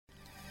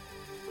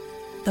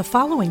The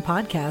following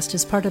podcast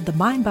is part of the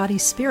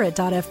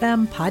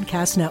MindBodySpirit.fm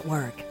podcast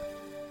network.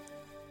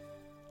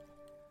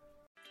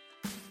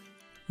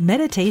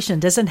 Meditation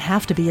doesn't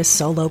have to be a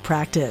solo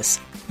practice.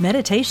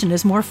 Meditation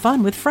is more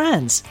fun with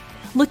friends.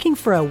 Looking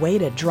for a way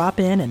to drop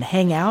in and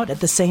hang out at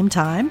the same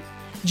time?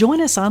 Join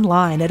us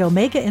online at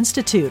Omega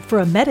Institute for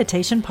a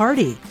meditation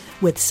party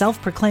with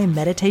self-proclaimed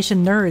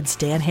meditation nerds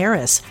Dan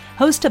Harris,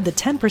 host of the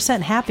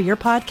 10% Happier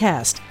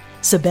podcast,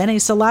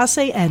 Sabene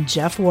Selassie, and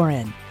Jeff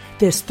Warren.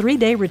 This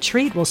 3-day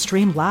retreat will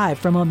stream live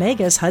from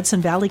Omega's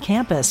Hudson Valley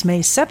campus May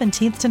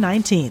 17th to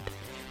 19th.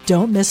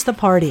 Don't miss the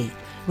party.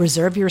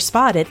 Reserve your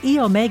spot at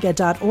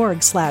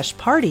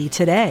eomega.org/party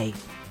today.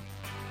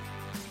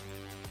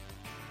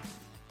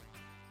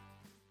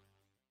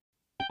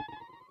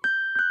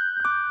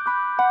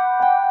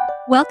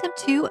 Welcome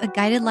to A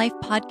Guided Life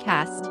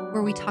podcast,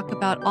 where we talk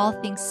about all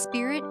things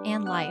spirit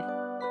and life.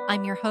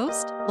 I'm your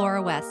host,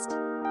 Laura West.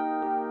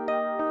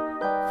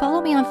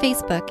 Follow me on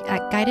Facebook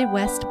at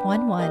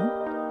GuidedWest11,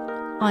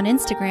 on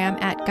Instagram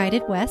at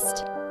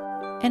GuidedWest,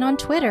 and on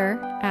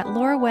Twitter at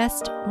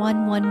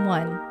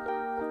LauraWest111.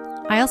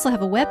 I also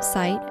have a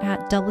website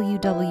at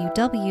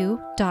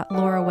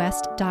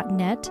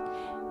www.laurawest.net,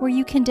 where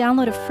you can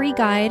download a free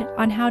guide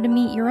on how to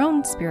meet your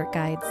own spirit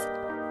guides.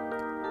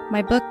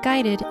 My book,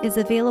 Guided, is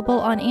available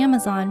on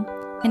Amazon,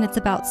 and it's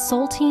about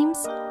soul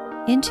teams,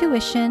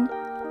 intuition,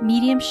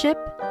 mediumship,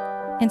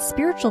 and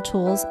spiritual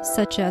tools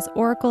such as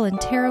oracle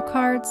and tarot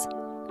cards,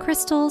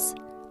 crystals,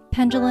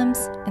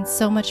 pendulums, and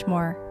so much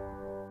more.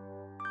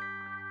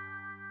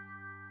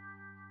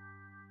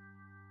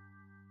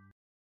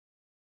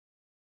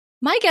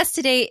 My guest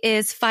today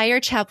is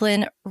Fire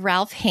Chaplain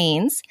Ralph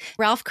Haynes.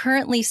 Ralph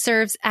currently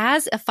serves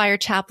as a fire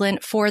chaplain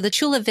for the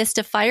Chula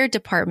Vista Fire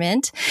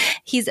Department.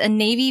 He's a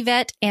Navy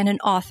vet and an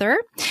author.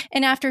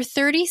 And after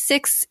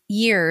 36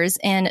 years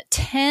and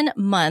 10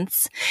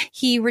 months,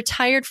 he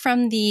retired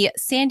from the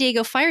San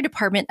Diego Fire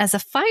Department as a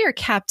fire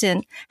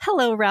captain.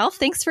 Hello, Ralph.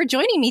 Thanks for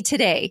joining me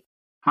today.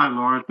 Hi,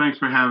 Laura. Thanks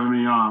for having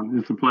me on.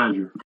 It's a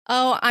pleasure.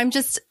 Oh, I'm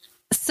just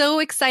so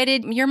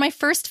excited. You're my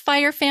first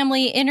Fire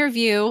Family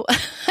interview,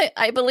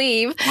 I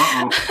believe.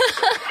 Uh-oh.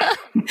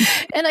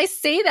 And I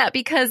say that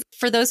because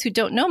for those who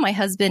don't know, my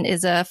husband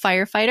is a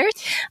firefighter.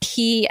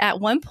 He at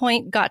one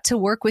point got to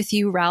work with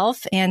you,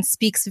 Ralph, and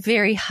speaks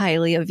very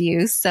highly of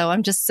you. So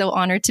I'm just so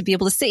honored to be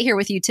able to sit here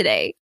with you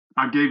today.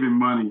 I gave him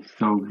money,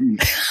 so he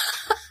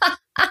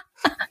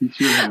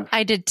should have.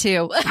 I did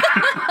too.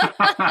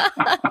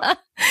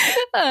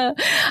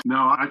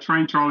 No, I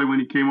trained Charlie when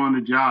he came on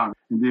the job,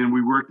 and then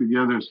we worked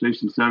together at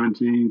Station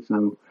 17.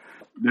 So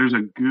there's a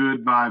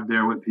good vibe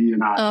there with he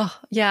and I. Oh,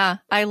 yeah,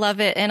 I love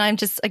it. And I'm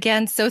just,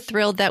 again, so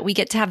thrilled that we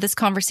get to have this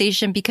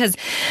conversation because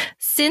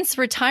since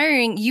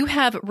retiring, you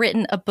have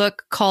written a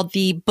book called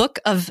The Book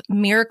of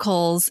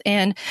Miracles,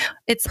 and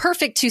it's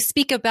perfect to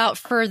speak about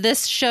for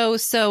this show.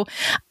 So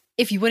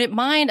if you wouldn't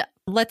mind,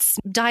 let's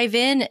dive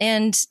in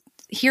and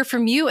hear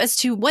from you as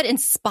to what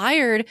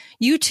inspired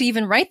you to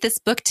even write this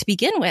book to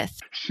begin with.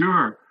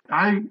 Sure.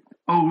 I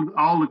owe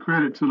all the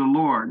credit to the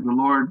Lord. The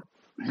Lord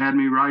had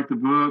me write the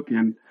book,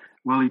 and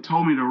well, he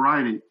told me to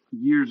write it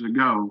years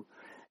ago,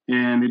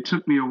 and it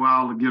took me a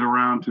while to get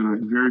around to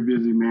it. Very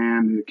busy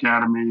man, the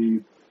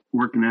academy,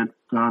 working at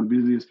the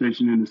busiest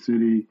station in the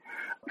city,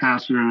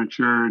 pastor in a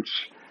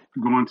church,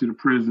 going to the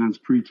prisons,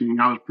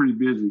 preaching. I was pretty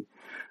busy.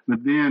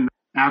 But then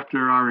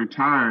after I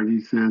retired,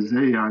 he says,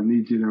 hey, I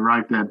need you to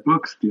write that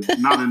book still.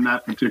 Not in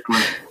that particular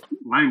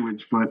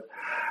language, but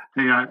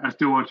hey, I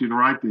still want you to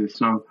write this.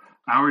 So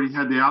I already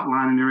had the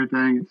outline and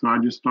everything. So I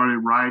just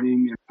started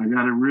writing. I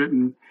got it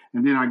written.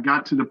 And then I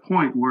got to the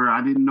point where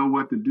I didn't know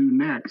what to do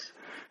next.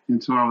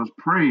 And so I was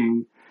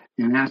praying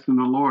and asking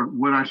the Lord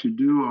what I should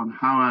do on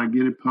how I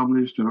get it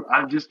published. Or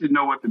I just didn't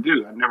know what to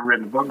do. I'd never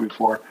written a book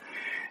before.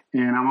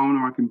 And I'm on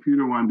my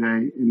computer one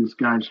day and this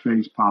guy's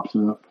face pops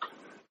up.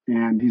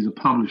 And he's a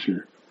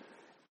publisher.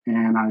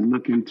 And I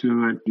look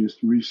into it,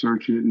 just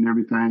research it and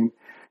everything.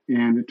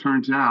 And it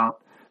turns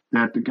out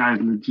that the guy's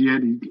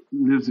legit. He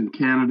lives in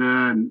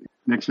Canada. And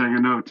next thing I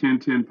know,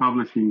 1010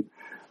 Publishing,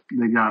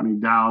 they got me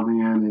dialed in.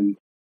 And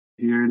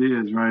here it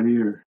is right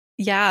here.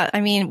 Yeah.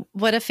 I mean,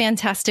 what a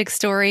fantastic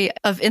story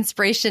of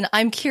inspiration.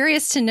 I'm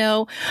curious to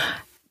know,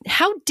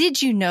 how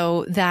did you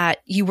know that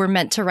you were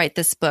meant to write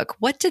this book?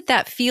 What did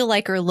that feel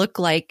like or look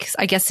like,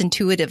 I guess,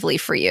 intuitively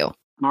for you?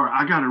 Lord,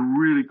 I got a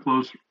really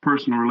close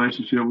personal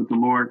relationship with the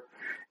Lord,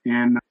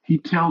 and he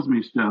tells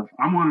me stuff.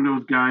 I'm one of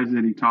those guys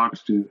that he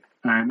talks to,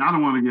 and I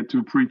don't want to get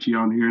too preachy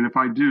on here. And if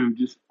I do,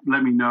 just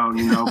let me know,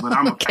 but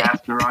I'm Okay. a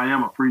pastor. I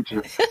am a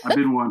preacher. I've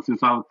been one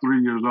since I was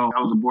 3 years old.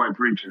 I was a boy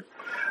preacher.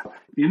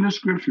 In the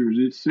scriptures,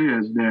 it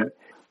says that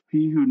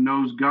he who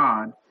knows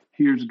God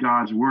hears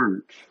God's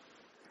words.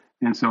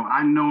 And so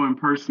I know him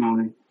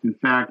personally. In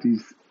fact,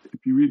 if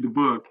you read the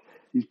book,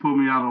 he's pulled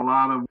me out of a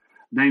lot of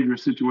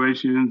dangerous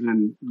situations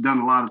and done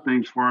a lot of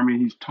things for me.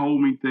 He's told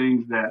me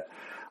things that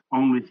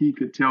only he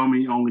could tell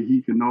me, only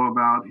he could know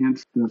about.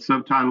 Hence the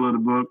subtitle of the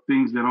book,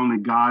 Things That Only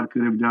God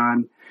Could Have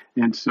Done.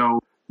 And so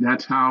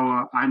That's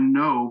how I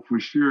know for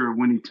sure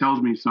when he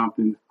tells me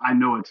something, I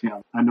know it's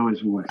him. I know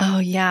his voice. Oh,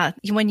 yeah.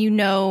 When you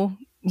know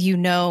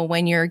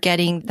when you're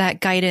getting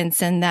that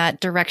guidance and that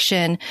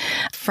direction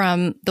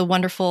from the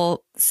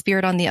wonderful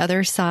Spirit on the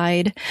other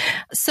side.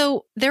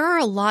 So there are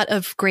a lot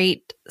of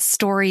great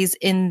stories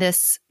in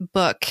this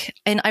book.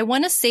 And I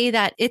want to say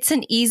that it's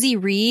an easy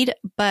read,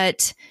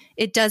 but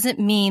it doesn't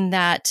mean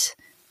that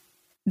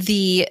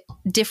the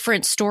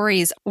different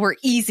stories were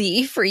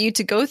easy for you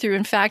to go through.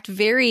 In fact,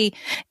 very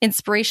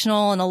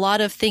inspirational and a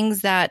lot of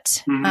things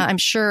that I'm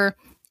sure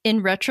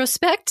in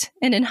retrospect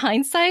and in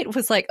hindsight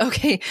was like,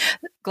 okay,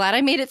 glad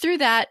I made it through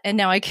that. And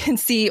now I can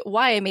see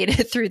why I made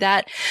it through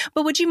that.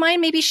 But would you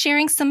mind maybe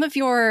sharing some of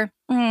your,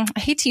 I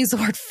hate to use the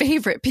word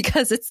favorite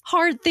because it's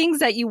hard things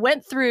that you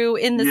went through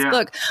in this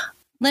book.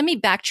 Let me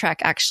backtrack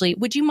actually.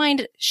 Would you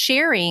mind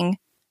sharing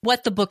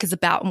what the book is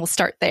about? And we'll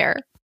start there.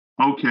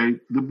 Okay.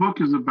 The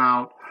book is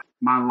about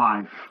my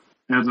life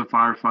as a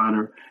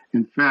firefighter.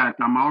 In fact,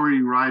 I'm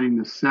already writing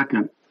the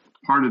second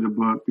part of the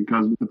book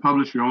because the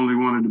publisher only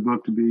wanted the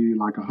book to be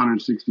like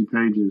 160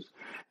 pages.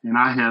 And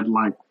I had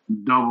like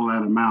double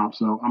that amount.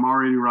 So I'm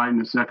already writing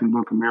the second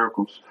book of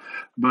miracles.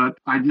 But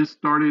I just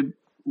started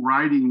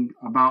writing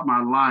about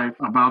my life,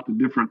 about the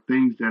different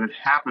things that had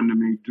happened to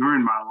me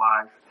during my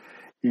life.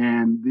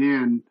 And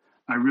then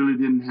I really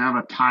didn't have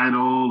a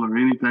title or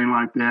anything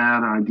like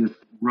that. I just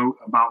wrote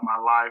about my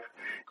life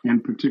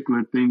and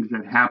particular things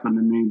that happened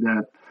to me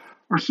that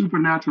are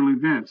supernatural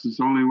events. It's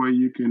the only way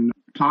you can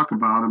talk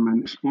about them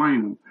and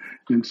explain them.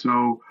 And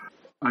so,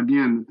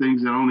 again, the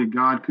things that only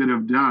God could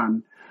have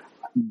done,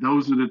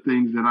 those are the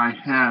things that I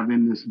have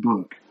in this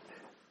book.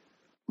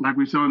 Like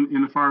we saw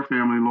in the Fire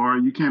family,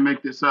 Laura, you can't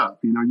make this up.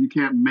 You know, you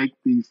can't make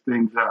these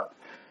things up.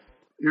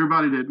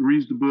 Everybody that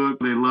reads the book,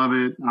 they love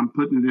it. I'm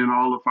putting it in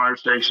all the fire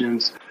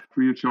stations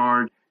free of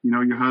charge. You know,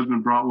 your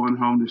husband brought one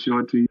home to show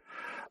it to you.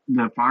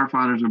 The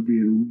firefighters are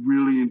being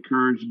really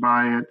encouraged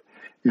by it.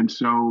 And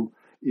so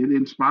it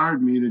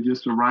inspired me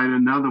to write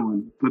another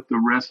one, put the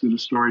rest of the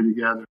story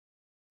together.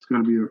 It's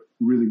going to be a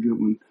really good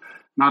one.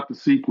 Not the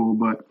sequel,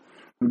 but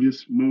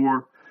just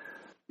more.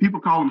 People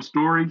call them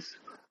stories.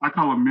 I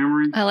call them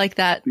memories. I like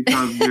that.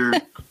 Because they're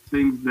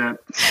things that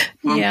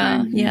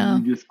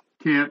you just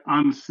can't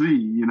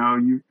unsee. You know,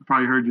 you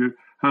probably heard your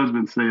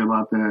husband say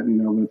about that, you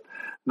know, but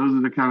those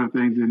are the kind of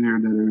things in here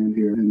that are in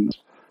here. And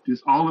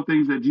just all the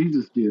things that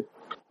Jesus did.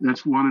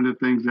 That's one of the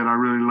things that I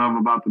really love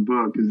about the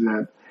book is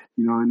that,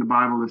 you know, in the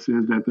Bible it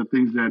says that the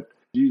things that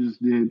Jesus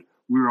did,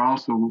 we're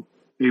also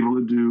able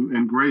to do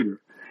and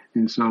greater.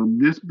 And so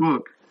this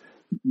book,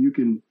 you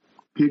can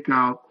pick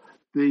out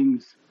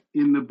things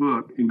in the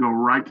book and go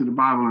right to the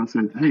Bible and say,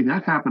 hey,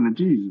 that happened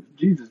to Jesus.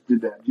 Jesus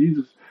did that.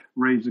 Jesus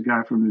raised a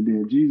guy from the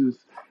dead. Jesus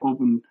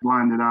opened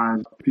blinded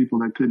eyes, people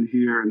that couldn't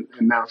hear, and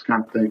that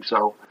kind of thing.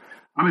 So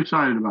I'm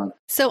excited about it.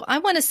 So I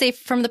want to say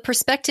from the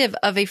perspective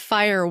of a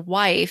fire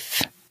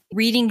wife,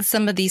 reading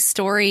some of these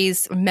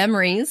stories,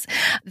 memories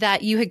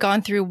that you had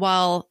gone through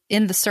while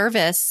in the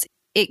service,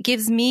 it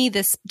gives me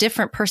this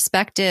different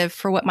perspective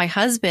for what my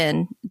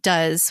husband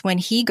does when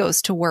he goes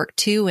to work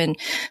too, and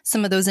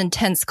some of those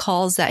intense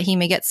calls that he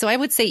may get. So I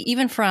would say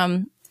even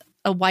from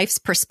a wife's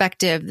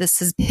perspective, this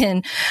has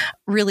been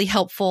really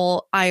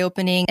helpful,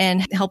 eye-opening,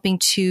 and helping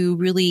to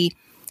really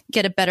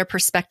get a better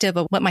perspective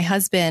of what my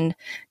husband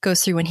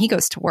goes through when he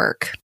goes to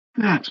work.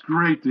 That's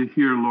great to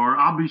hear,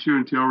 Laura. I'll be sure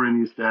and tell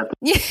Rennie that.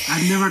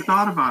 I never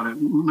thought about it,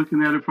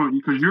 looking at it from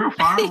you, because you're a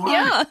fire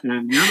wife,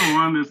 and you're the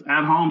one that's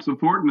at home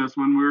supporting us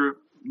when we're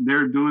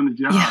there doing the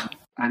job. Yeah.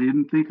 I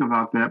didn't think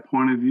about that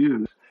point of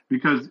view,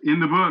 because in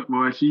the book,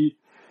 boy, she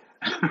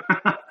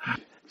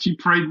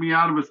prayed me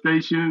out of a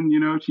station. You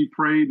know, she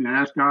prayed and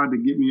asked God to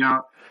get me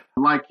out.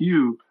 Like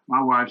you,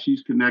 my wife,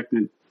 she's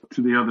connected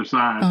to the other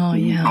side.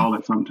 We call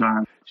it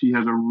sometimes. She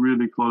has a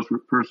really close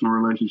personal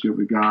relationship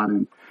with God,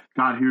 and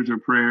God hears her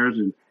prayers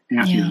and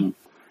answers them.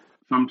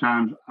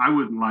 Sometimes I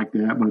wouldn't like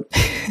that, but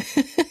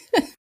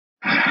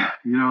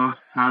you know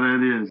how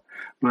that is.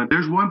 But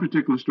there's one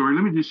particular story.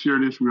 Let me just share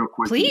this real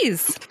quick.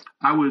 Please.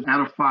 I was at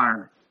a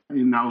fire,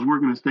 and I was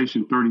working at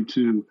Station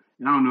 32.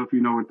 And I don't know if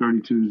you know what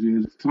 32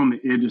 is. It's on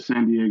the edge of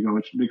San Diego.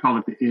 They call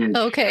it the edge.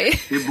 Okay.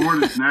 It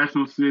borders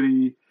National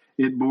City.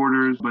 It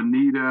borders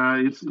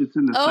Bonita. It's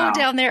in the south. Oh,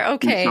 down there.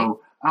 Okay. And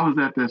so I was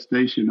at that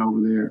station over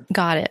there.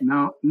 Got it.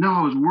 No,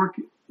 I was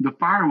working. The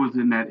fire was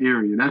in that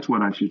area. That's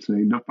what I should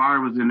say. The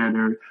fire was in that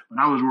area, but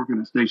I was working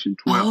at Station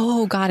 12.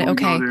 Oh, got it. So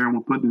okay. We go there and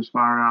we're putting this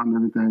fire out and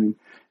everything.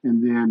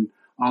 And then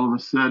all of a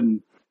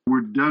sudden,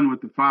 we're done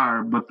with the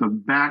fire, but the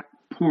back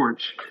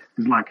porch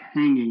is like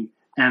hanging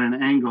at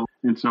an angle.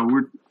 And so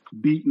we're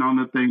beating on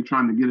the thing,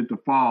 trying to get it to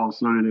fall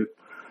so that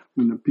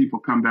when the people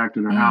come back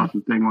to their house,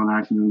 the thing won't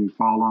accidentally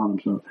fall on them.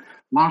 So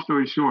long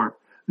story short,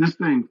 this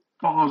thing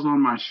falls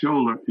on my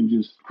shoulder and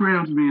just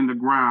crams me in the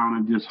ground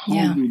and just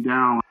holds me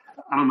down.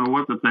 I don't know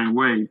what the thing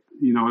weighed.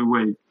 You know, it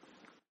weighed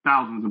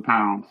thousands of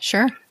pounds.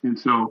 Sure. And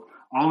so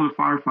all the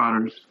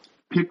firefighters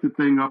picked the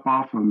thing up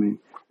off of me.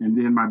 And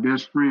then my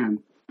best friend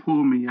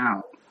pulled me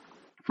out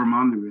from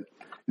under it.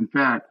 In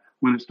fact,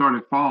 when it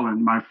started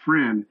falling, my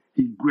friend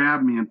he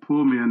grabbed me and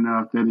pulled me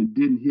enough that it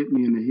didn't hit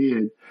me in the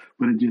head,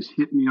 but it just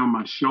hit me on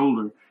my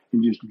shoulder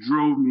and just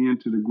drove me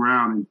into the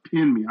ground and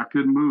pinned me. I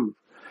couldn't move.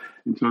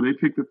 And so they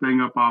picked the thing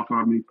up off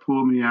of me,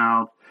 pulled me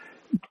out,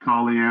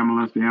 called the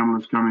ambulance. The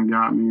ambulance come and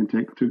got me and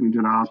took me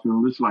to the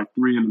hospital. This is like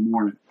 3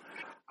 a.m.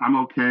 I'm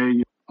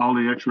okay. All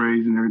the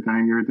x-rays and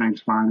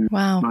everything's fine.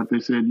 Wow. But they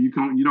said, you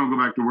don't go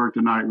back to work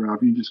tonight,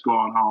 Ralph. You just go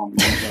on home.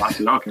 So I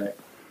said, okay.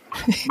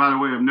 By the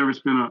way, I've never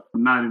spent a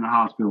night in a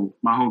hospital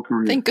my whole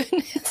career. Thank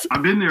goodness.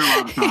 I've been there a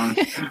lot of times,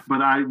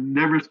 but I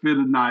never spent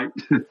a night.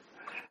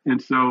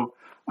 And so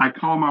I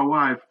called my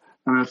wife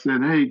and I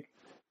said, hey,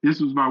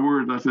 this was my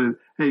words. I said,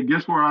 hey,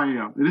 guess where I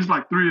am? And it's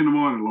like 3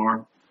 a.m,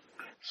 Laura.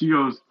 She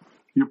goes,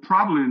 you're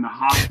probably in the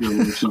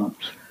hospital or something.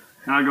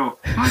 And I go,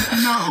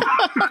 no.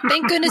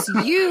 Thank goodness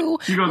you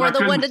were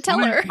the one to tell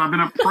her. I've been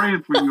up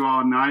praying for you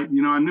all night.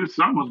 I knew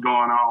something was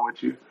going on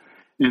with you.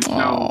 And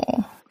so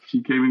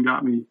she came and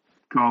got me,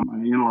 called my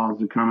in-laws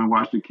to come and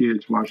watch the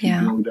kids while she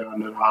drove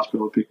down to the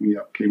hospital, picked me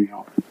up, came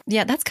home.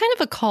 Yeah, that's kind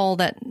of a call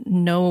that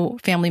no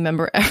family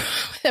member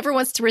ever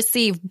wants to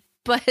receive.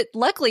 But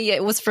luckily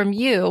it was from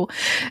you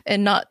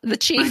and not the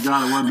chief. Thank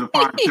God it wasn't the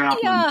fire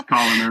chaplain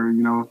calling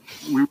her.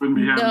 We wouldn't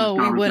be having this conversation. No,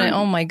 we wouldn't.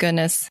 Oh, my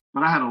goodness.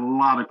 But I had a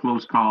lot of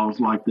close calls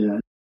like that.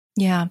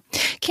 Yeah.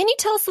 Can you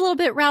tell us a little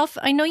bit, Ralph?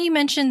 I know you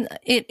mentioned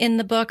it in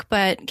the book,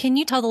 but can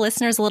you tell the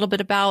listeners a little bit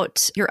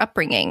about your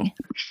upbringing?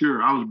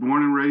 Sure. I was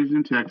born and raised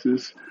in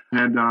Texas.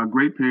 Had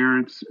great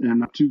parents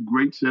and 2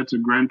 great sets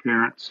of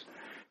grandparents.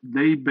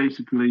 They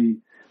basically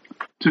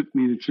took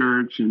me to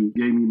church and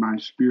gave me my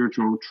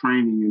spiritual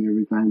training and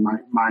everything.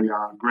 My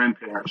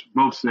grandparents,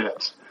 both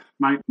sets.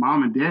 My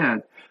mom and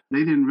dad, they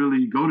didn't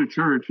really go to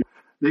church.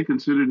 They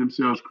considered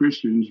themselves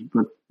Christians,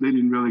 but they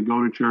didn't really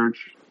go to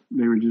church.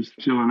 They were just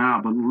chilling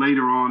out. But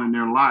later on in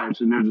their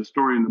lives, and there's a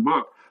story in the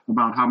book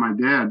about how my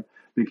dad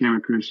became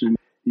a Christian.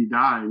 He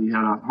died. He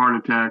had a heart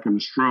attack and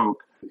a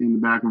stroke in the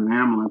back of an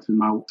ambulance. And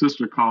my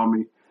sister called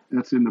me.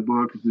 That's in the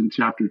book. It's in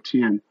chapter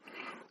 10.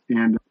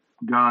 And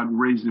God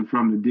raised him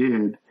from the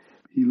dead.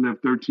 He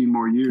lived 13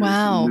 more years.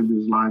 Wow. He lived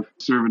his life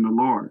serving the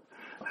Lord.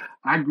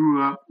 I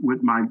grew up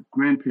with my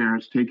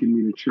grandparents taking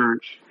me to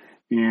church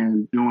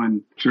and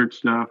doing church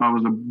stuff. I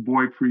was a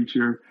boy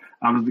preacher.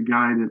 I was the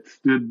guy that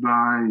stood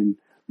by and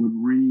would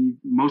read.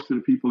 Most of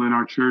the people in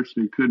our church,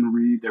 they couldn't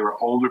read. They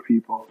were older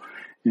people.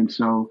 And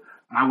so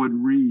I would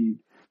read,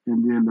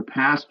 and then the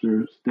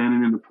pastor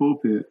standing in the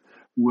pulpit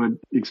would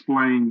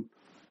explain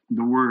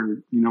the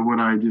word, what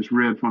I just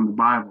read from the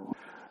Bible.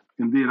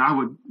 And then I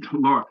would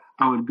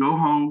go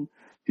home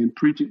and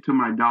preach it to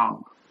my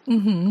dog.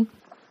 Mm-hmm.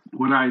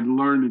 What I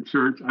learned in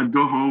church, I'd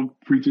go home,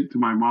 preach it to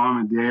my mom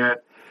and dad,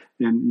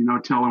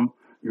 and, tell them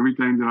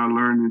everything that I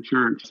learned in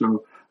church.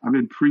 So I've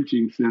been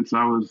preaching since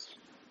I was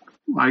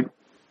like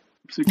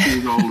 6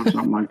 years old or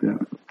something like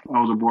that. I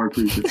was a boy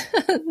preacher.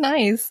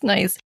 Nice.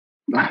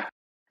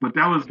 But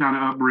that was kind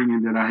of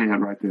upbringing that I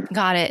had right there.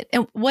 Got it.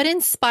 And what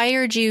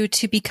inspired you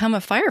to become a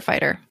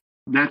firefighter?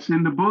 That's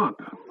in the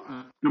book.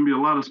 Going to be a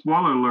lot of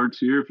spoiler alerts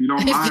here. If you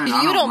don't mind,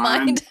 you don't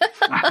mind.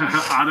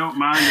 I don't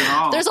mind at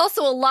all. There's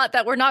also a lot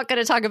that we're not going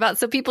to talk about,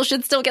 so people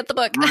should still get the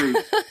book. Right.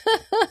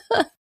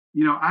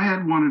 I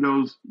had one of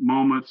those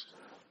moments.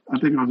 I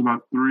think I was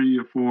about 3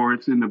 or 4.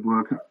 It's in the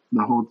book,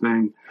 the whole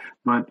thing.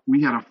 But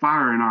we had a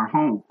fire in our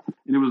home,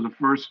 and it was the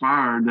first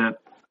fire that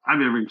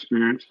I've ever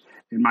experienced.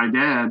 And my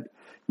dad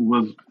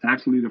was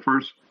actually the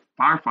first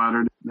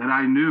firefighter that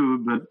I knew,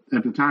 but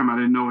at the time I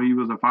didn't know he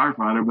was a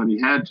firefighter, but he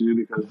had to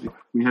because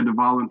we had the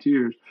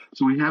volunteers.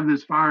 So we have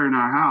this fire in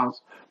our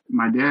house.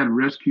 My dad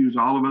rescues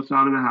all of us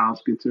out of the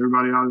house, gets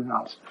everybody out of the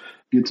house,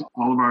 gets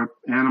all of our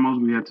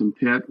animals. We had some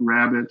pet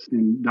rabbits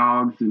and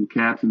dogs and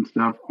cats and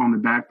stuff on the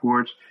back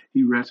porch.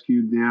 He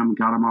rescued them,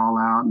 got them all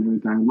out and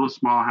everything. A little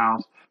small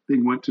house.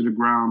 Thing went to the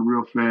ground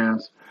real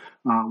fast.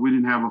 We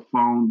didn't have a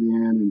phone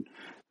then,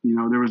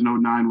 and there was no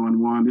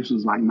 911. This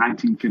was like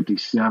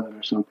 1957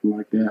 or something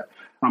like that.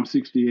 I'm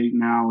 68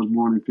 now. I was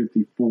born in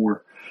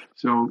 54.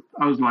 So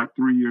I was like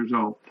 3 years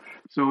old.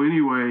 So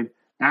anyway,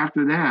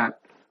 after that,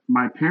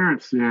 my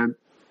parents said,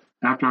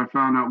 after I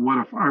found out what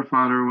a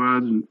firefighter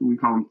was, and we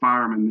call them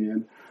firemen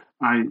then,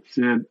 I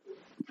said,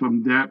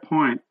 from that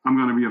point, I'm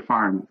going to be a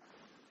fireman.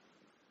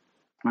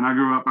 When I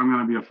grew up, I'm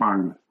going to be a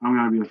fireman. I'm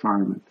going to be a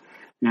fireman.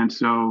 And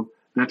so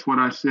that's what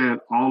I said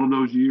all of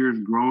those years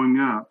growing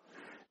up.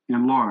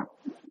 And Lord,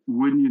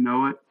 wouldn't you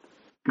know it,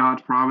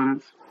 God's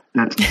providence,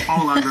 that's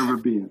all I've ever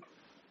been.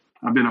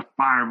 I've been a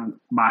fireman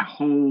my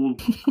whole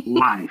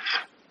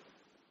life.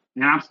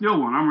 And I'm still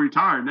one. I'm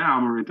retired now.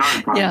 I'm a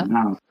retired fireman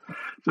now.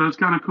 So it's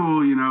kind of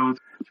cool,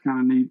 it's kind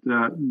of neat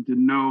to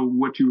know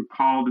what you were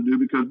called to do,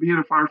 because being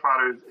a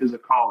firefighter is a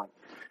calling.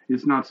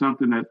 It's not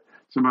something that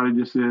somebody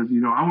just says,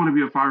 I want to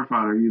be a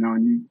firefighter,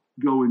 and you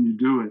go and you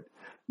do it.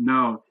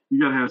 No,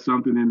 you got to have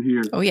something in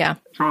here. Oh, yeah.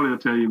 Charlie will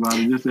tell you about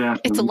it. Just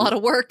ask It's him. a lot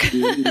of work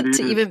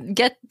to even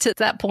get to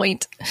that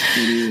point.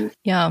 It is.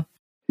 Yeah.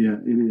 Yeah,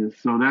 it is.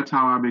 So that's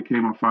how I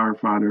became a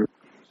firefighter.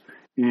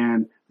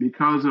 And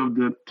because of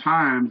the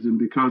times and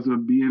because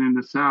of being in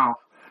the South,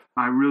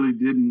 I really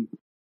didn't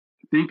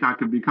think I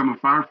could become a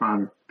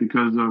firefighter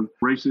because of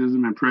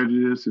racism and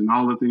prejudice and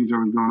all the things that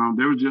was going on.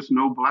 There was just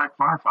no black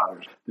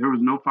firefighters. There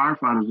was no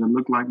firefighters that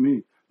looked like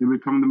me. They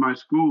would come to my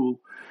school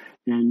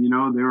and,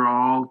 they were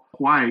all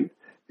white.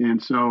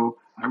 And so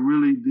I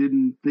really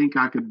didn't think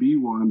I could be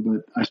one,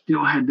 but I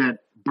still had that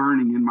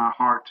burning in my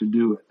heart to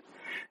do it.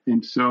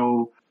 And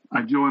so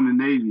I joined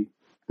the Navy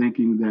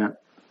thinking that,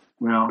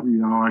 well,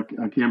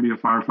 I can't be a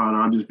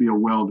firefighter. I'll just be a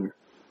welder.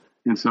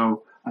 And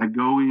so I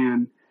go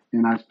in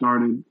and I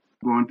started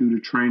going through the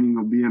training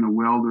of being a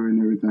welder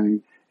and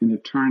everything. And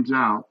it turns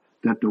out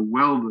that the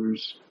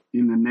welders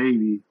in the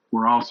Navy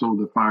were also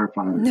the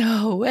firefighters.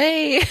 No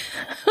way.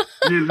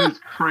 It's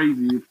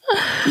crazy.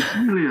 It's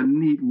really a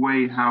neat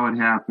way how it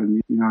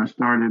happened. I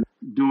started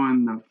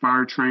doing the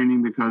fire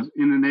training because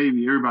in the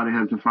Navy, everybody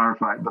has to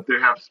firefight, but they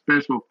have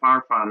special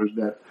firefighters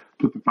that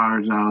put the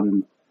fires out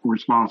and are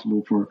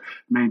responsible for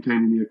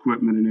maintaining the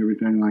equipment and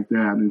everything like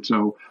that. And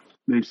so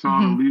they saw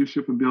the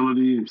leadership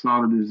ability and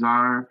saw the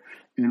desire.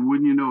 And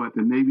wouldn't you know it,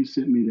 the Navy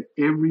sent me to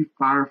every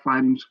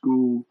firefighting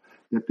school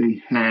that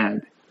they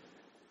had.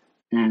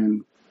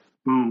 And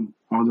boom,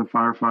 I was a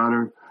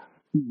firefighter,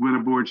 went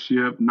aboard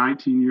ship,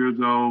 19 years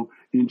old,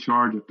 in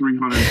charge of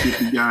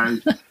 350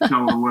 guys,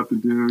 telling them what to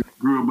do.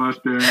 Grew a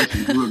mustache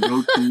and grew a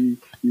goatee,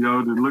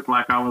 to look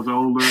like I was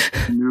older.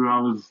 Knew I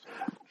was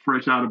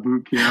fresh out of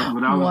boot camp,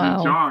 but I was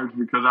in charge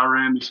because I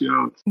ran the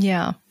show.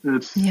 Yeah.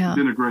 It's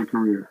been a great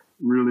career.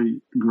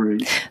 Really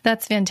great.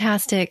 That's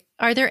fantastic.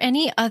 Are there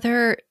any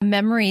other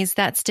memories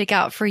that stick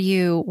out for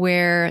you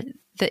where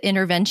the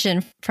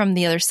intervention from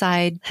the other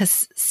side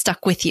has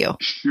stuck with you?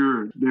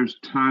 Sure. There's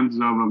tons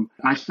of them.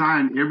 I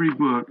signed every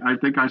book. I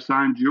think I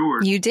signed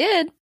yours. You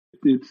did.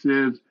 It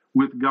says,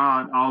 with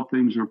God, all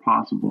things are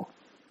possible.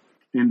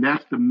 And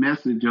that's the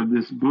message of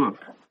this book,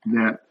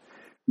 that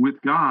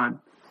with God,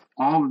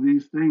 all of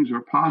these things are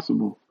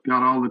possible.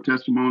 Got all the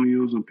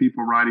testimonials of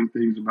people writing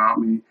things about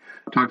me.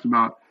 Talks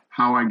about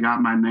how I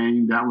got my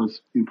name. That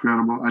was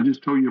incredible. I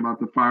just told you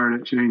about the fire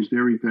that changed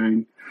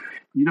everything.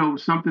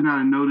 Something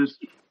I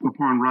noticed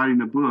upon writing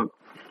the book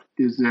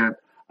is that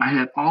I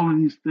had all of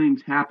these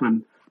things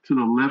happen to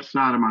the left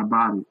side of my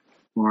body.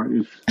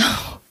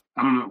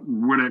 I don't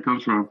know where that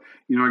comes from.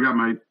 I got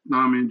my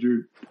thumb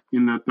injured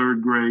in the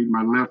third grade,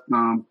 my left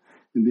thumb,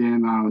 and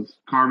then I was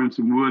carving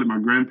some wood at my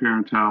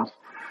grandparents' house,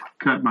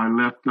 cut my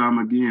left thumb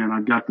again.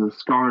 I got the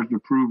scars to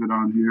prove it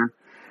on here.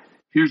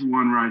 Here's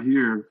one right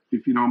here,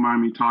 if you don't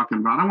mind me talking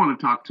about. I don't want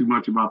to talk too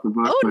much about the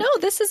book. Oh, no,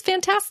 this is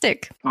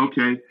fantastic.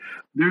 Okay.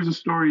 There's a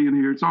story in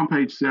here. It's on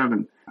page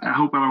 7. I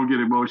hope I don't get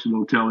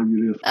emotional telling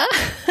you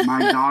this.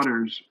 My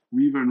daughters,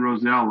 Reva and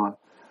Rosella,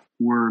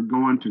 were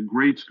going to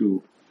grade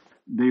school.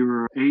 They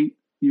were 8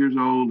 years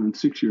old and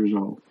 6 years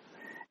old.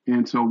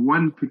 And so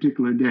one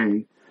particular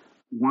day,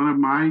 one of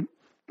my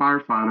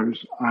firefighters,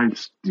 I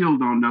still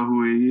don't know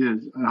who he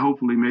is.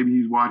 Hopefully, maybe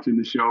he's watching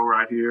the show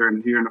right here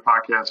and hearing the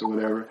podcast or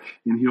whatever,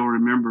 and he'll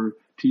remember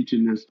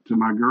teaching this to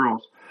my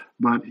girls.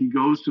 But he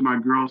goes to my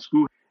girls'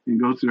 school and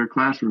goes to their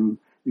classroom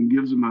and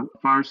gives them a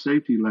fire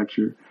safety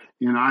lecture.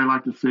 And I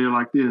like to say it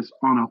like this: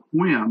 on a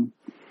whim,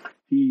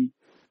 he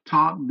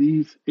taught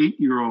these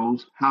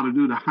 8-year-olds how to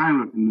do the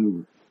Haynes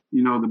maneuver.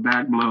 The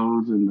back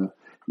blows and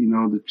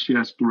the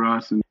chest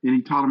thrusts, and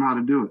he taught them how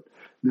to do it.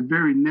 The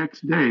very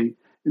next day,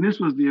 and this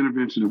was the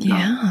intervention of God.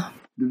 Yeah.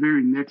 The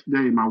very next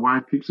day, my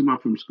wife picks them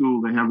up from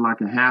school. They have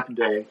like a half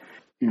day,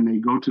 and they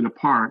go to the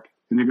park,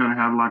 and they're going to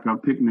have like a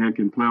picnic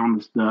and play on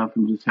the stuff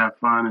and just have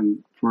fun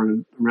and for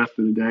the rest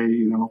of the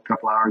day, a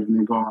couple hours, and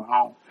then go on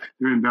home.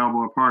 They're in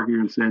Balboa Park here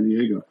in San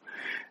Diego.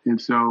 And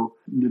so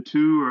the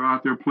two are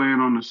out there playing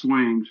on the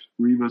swings.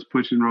 Reva's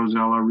pushing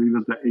Rosella.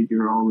 Reva's the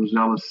 8-year-old.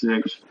 Rosella's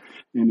 6.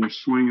 And they're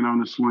swinging on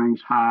the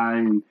swings high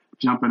and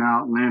jumping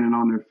out, landing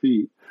on their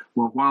feet.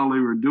 Well, while they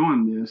were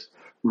doing this,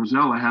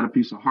 Rosella had a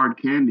piece of hard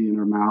candy in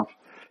her mouth.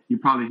 You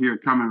probably hear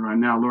it coming right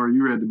now. Laura,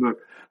 you read the book.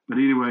 But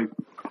anyway,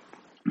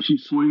 she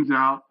swings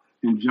out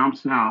and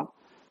jumps out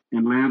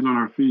and lands on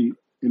her feet,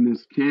 and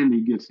this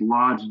candy gets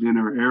lodged in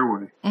her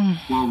airway.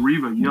 Well,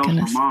 Reva yells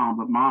for Mom,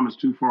 but Mom is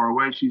too far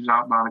away. She's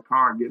out by the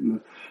car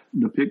getting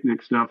the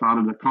picnic stuff out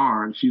of the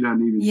car, and she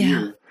doesn't even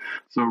hear it.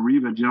 So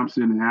Reva jumps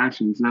into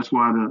actions. That's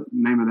why the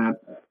name of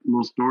that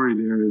little story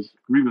there is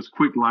Reva's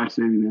Quick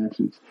Life-Saving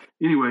Actions.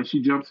 Anyway,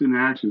 she jumps into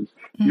actions,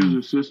 gives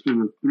her sister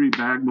the 3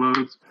 back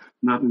blows,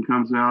 nothing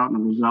comes out, and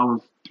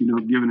Rosella's,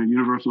 giving a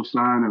universal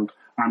sign of,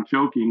 I'm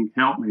choking,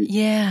 help me.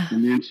 Yeah.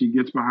 And then she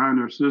gets behind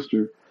her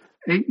sister,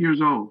 8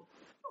 years old,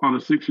 on a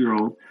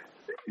 6-year-old,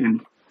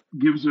 and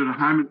gives her the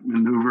Haynes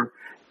maneuver,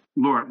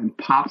 Laura, and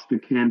pops the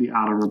candy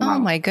out of her mouth. Oh,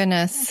 my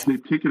goodness. They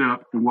pick it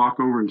up and walk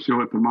over and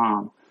show it to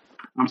Mom.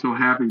 I'm so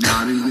happy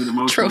now. I didn't get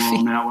emotional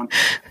on that one,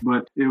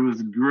 but it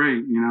was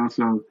great,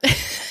 So,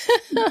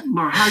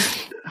 Laura,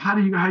 how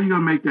you going to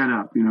make that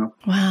up?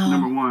 Wow.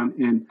 Number one,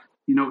 and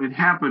it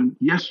happened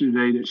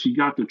yesterday that she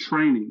got the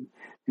training,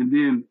 and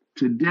then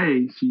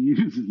today she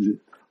uses it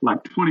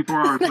like 24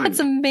 hours later. That's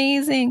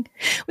amazing.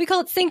 We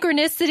call it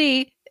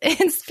synchronicity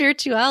in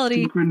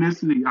spirituality.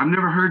 Synchronicity. I've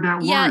never heard that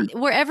word. Yeah,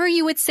 wherever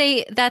you would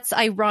say that's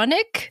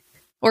ironic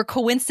or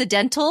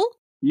coincidental,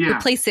 Yeah.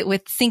 replace it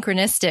with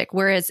synchronistic,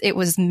 whereas it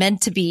was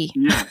meant to be.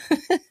 Yeah.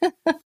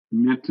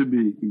 Meant to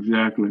be.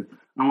 Exactly.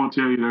 I won't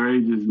tell you their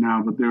ages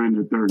now, but they're in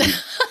their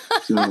 30s.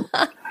 So.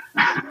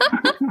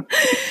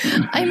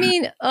 I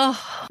mean,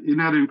 oh. Isn't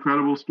that an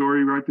incredible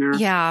story right there?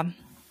 Yeah.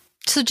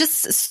 So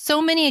just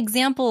so many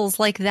examples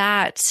like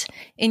that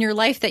in your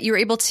life that you were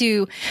able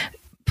to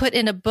put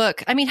in a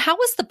book. I mean, how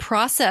was the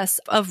process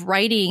of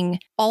writing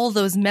all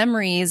those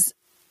memories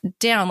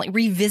down, like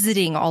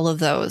revisiting all of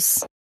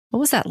those? What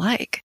was that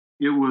like?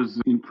 It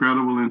was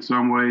incredible in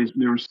some ways.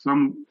 There were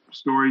some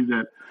stories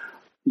that,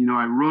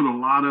 I wrote a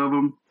lot of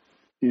them,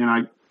 and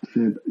I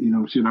said,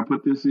 should I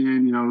put this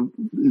in,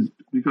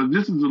 because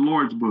this is the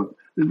Lord's book.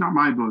 It's not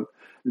my book.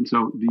 And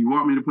so, do you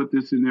want me to put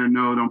this in there?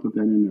 No, don't put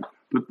that in there.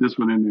 Put this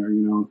one in there,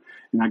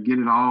 and I get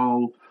it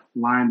all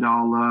lined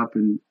all up.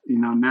 And,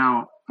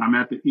 now I'm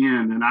at the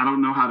end and I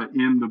don't know how to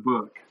end the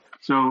book.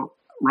 So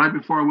right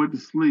before I went to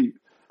sleep,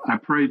 I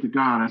prayed to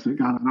God. I said,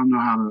 God, I don't know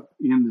how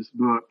to end this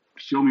book.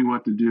 Show me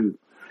what to do.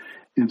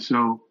 And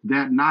so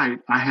that night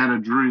I had a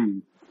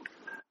dream,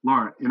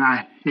 Lord, and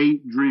I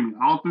hate dreaming.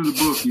 All through the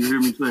book, you hear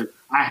me say,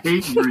 I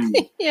hate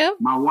dreaming. Yep.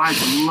 My wife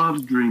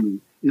loves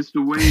dreaming. It's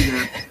the way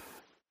that,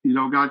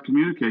 God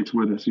communicates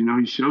with us. He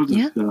shows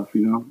us stuff,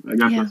 I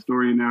got that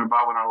story in there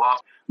about when I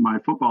lost my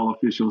football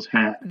official's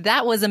hat.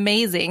 That was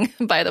amazing,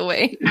 by the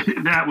way.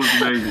 That was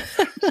amazing.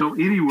 So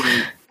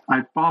anyway,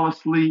 I fall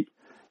asleep,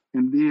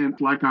 and then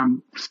it's like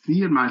I'm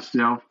seeing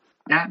myself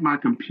at my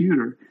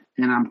computer,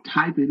 and I'm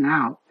typing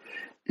out,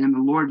 and the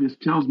Lord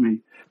just tells me,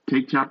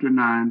 take chapter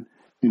 9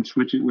 and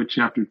switch it with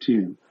chapter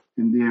 10,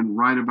 and then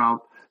write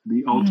about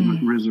the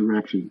ultimate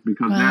resurrection,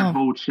 because that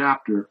whole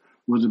chapter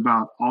was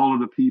about all of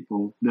the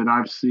people that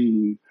I've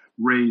seen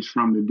raised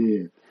from the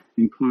dead,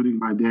 including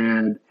my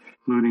dad,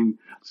 including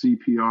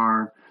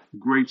CPR.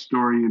 Great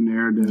story in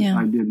there that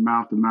I did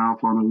mouth to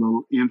mouth on a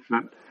little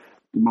infant,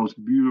 the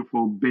most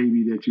beautiful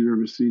baby that you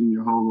ever seen in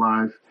your whole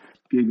life.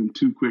 Gave him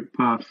 2 quick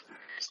puffs,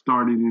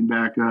 started him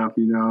back up,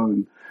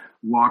 and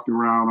walked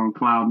around on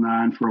cloud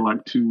 9 for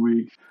like 2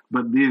 weeks,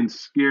 but then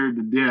scared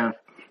to death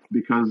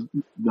because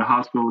the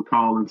hospital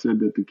called and said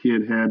that the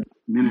kid had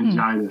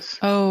meningitis.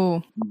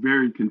 Oh.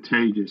 Very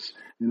contagious.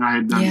 And I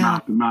had done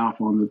mouth to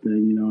mouth on the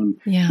thing,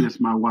 and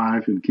kissed my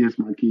wife and kissed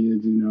my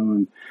kids,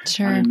 and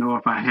sure. I didn't know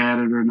if I had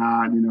it or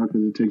not,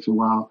 because it takes a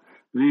while.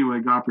 But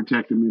anyway, God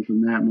protected me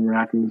from that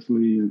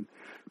miraculously. And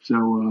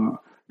so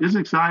it's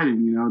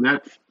exciting,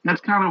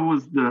 that's kind of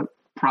was the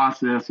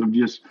process of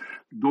just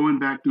going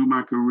back through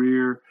my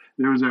career.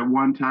 There was that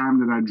one time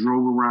that I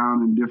drove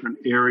around in different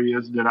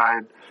areas that I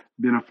had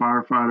been a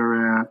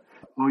firefighter at.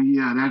 Oh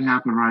yeah, that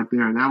happened right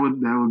there. That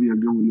would be a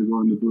good one to go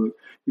in the book.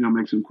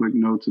 Make some quick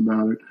notes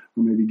about it,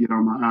 or maybe get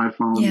on my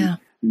iPhone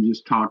and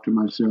just talk to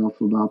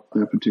myself about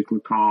that particular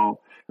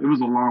call. It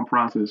was a long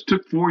process. It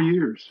took 4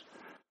 years,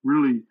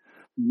 really,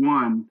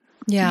 to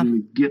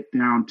really get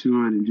down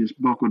to it and just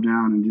buckle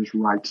down and just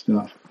write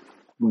stuff.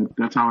 But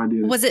that's how I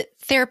did it. Was it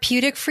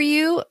therapeutic for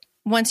you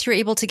once you were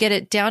able to get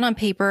it down on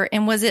paper?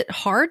 And was it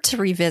hard to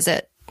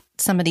revisit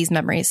some of these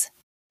memories?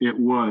 It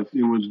was.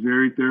 It was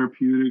very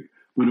therapeutic,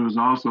 but it was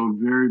also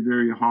very,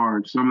 very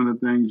hard. Some of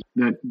the things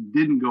that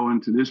didn't go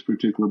into this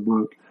particular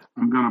book,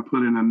 I'm going to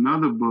put in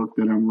another book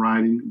that I'm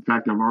writing. In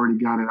fact, I've already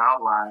got it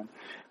outlined.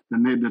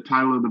 The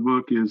title of the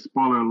book is,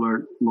 spoiler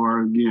alert,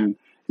 Laura, again,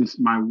 it's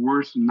my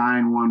worst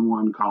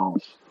 911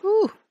 calls.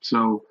 Ooh.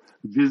 So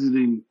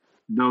visiting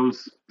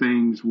those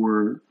things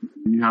where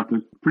you have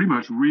to pretty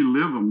much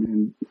relive them.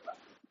 And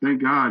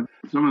thank God,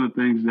 some of the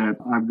things that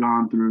I've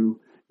gone through,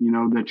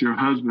 that your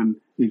husband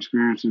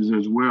experiences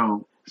as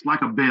well. It's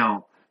like a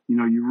bell.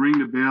 You ring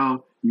the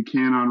bell, you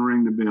can't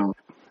unring the bell.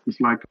 It's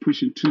like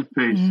pushing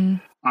toothpaste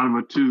out of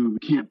a tube.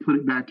 You can't put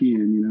it back in,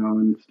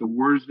 and it's the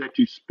words that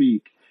you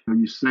speak.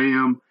 You say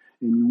them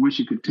and you wish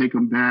you could take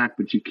them back,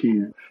 but you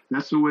can't.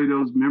 That's the way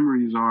those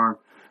memories are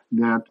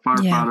that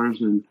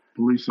firefighters and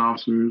police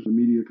officers, the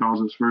media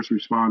calls us first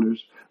responders,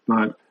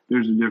 but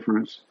there's a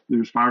difference.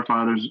 There's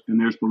firefighters and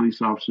there's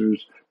police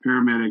officers,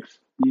 paramedics,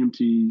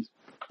 EMTs.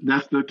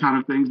 That's the kind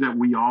of things that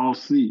we all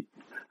see.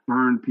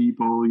 Burned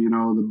people,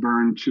 the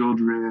burned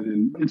children.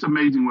 And it's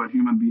amazing what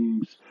human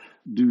beings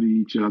do to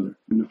each other.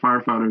 And the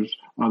firefighters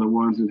are the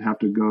ones that have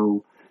to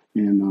go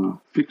and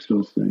fix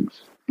those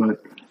things.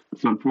 But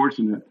it's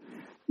unfortunate.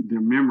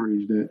 They're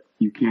memories that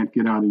you can't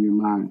get out of your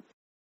mind.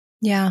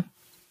 Yeah.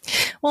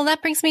 Well,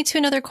 that brings me to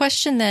another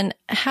question then.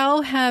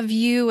 How have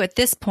you, at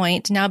this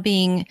point, now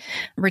being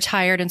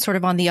retired and sort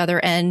of on the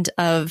other end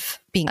of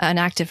being an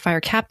active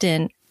fire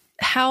captain,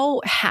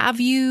 how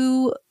have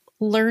you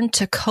learned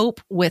to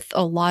cope with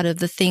a lot of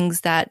the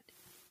things that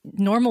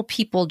normal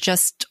people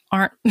just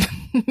aren't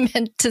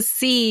meant to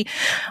see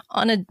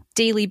on a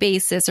daily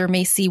basis, or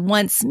may see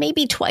once,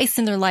 maybe twice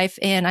in their life?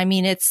 And I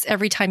mean, it's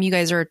every time you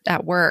guys are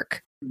at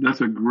work.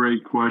 That's a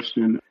great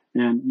question.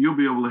 And you'll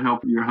be able to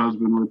help your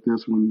husband with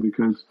this one,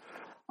 because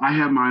I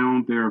have my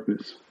own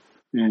therapist,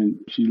 and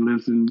she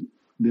lives in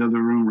the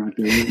other room right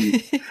there with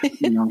me.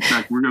 In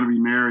fact, we're going to be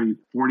married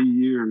 40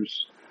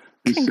 years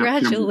It's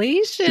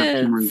Congratulations.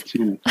 September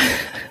 10th.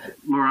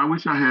 Laura, I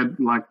wish I had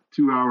like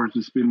 2 hours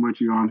to spend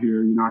with you on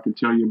here. I could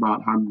tell you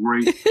about how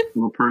great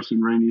of a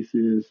person Rainey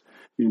is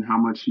and how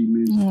much she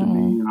means to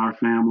me and our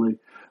family.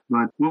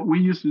 But what we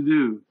used to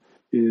do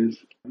is,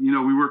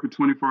 we work a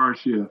 24-hour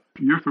shift.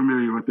 You're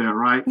familiar with that,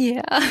 right?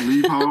 Yeah.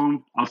 Leave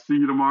home. I'll see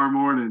you tomorrow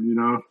morning,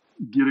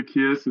 get a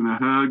kiss and a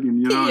hug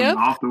and, and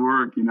off to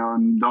work,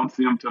 and don't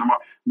see them till tomorrow.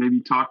 Maybe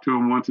talk to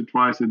them once or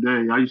twice a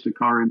day. I used to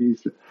call her at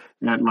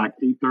like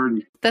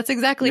 8:30. That's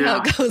exactly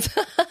how it goes.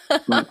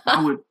 But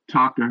I would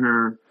talk to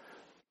her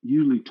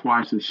usually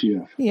twice a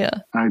shift. Yeah.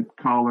 I'd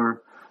call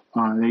her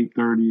at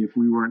 8:30 if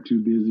we weren't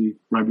too busy,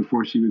 right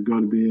before she would go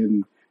to bed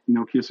and,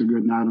 kiss her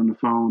good night on the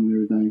phone and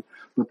everything.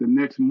 But the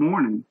next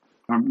morning,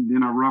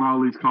 then I run all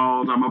these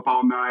calls. I'm up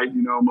all night,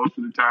 most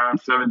of the time,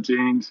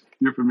 17s.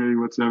 You're familiar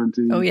with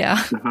 17. Oh,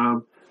 yeah. The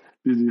hub,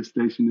 busiest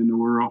station in the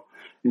world.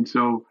 And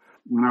so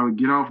when I would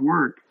get off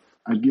work,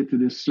 I'd get to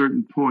this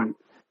certain point.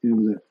 It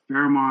was at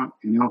Fairmont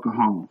and El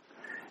Cajon.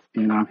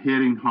 And I'm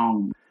heading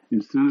home.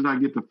 And as soon as I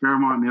get to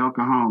Fairmont and El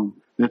Cajon,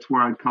 that's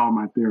where I'd call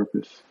my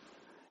therapist.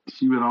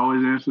 She would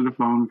always answer the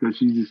phone because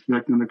she's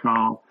expecting the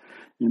call.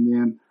 And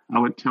then I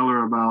would tell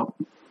her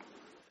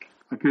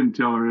I couldn't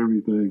tell her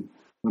everything,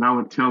 but I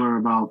would tell her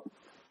about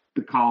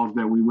the calls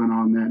that we went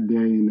on that day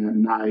and that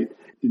night.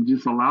 It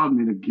just allowed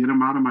me to get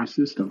them out of my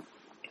system.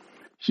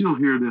 She'll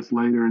hear this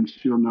later and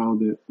she'll know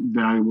that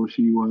valuable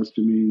she was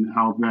to me and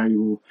how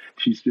valuable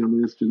she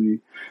still is to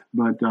me.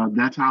 But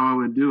that's how I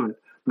would do it.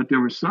 But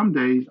there were some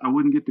days I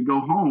wouldn't get to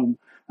go home.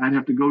 I'd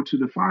have to go to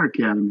the fire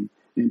academy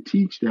and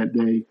teach that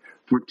day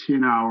for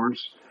 10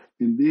 hours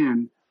and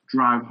then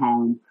drive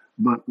home.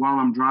 But while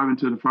I'm driving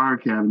to the fire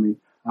academy,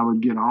 I would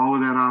get all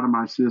of that out of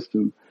my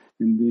system.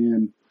 And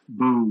then,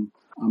 boom,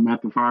 I'm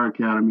at the fire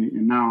academy.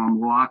 And now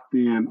I'm locked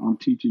in on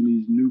teaching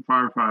these new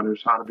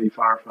firefighters how to be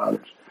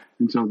firefighters.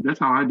 And so that's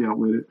how I dealt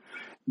with it.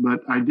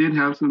 But I did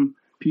have some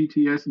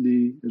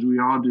PTSD, as we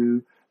all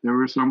do. There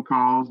were some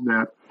calls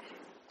that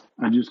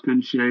I just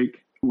couldn't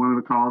shake. One of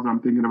the calls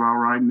I'm thinking about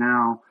right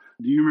now.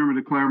 Do you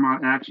remember the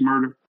Claremont Axe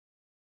murder?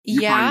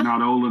 You're probably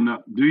not old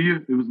enough. Do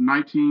you? It was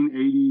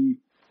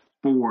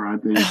 1984, I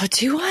think. Oh,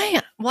 do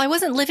I? Well, I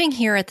wasn't living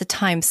here at the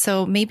time,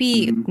 so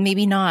maybe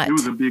not. It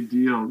was a big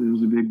deal.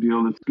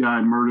 This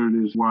guy murdered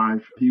his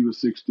wife. He was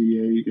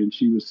 68 and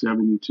she was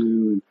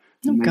 72.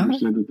 And the neighbor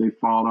said that they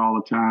fought all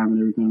the time and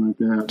everything like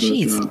that.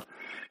 Jeez. But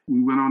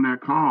we went on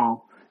that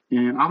call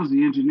and I was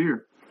the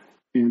engineer.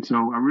 And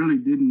so I really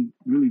didn't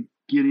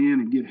get in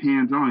and get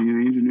hands-on.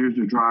 The engineer's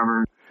the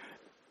driver.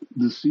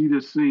 To see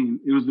this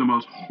scene, it was the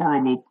most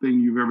horrible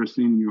thing you've ever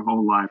seen in your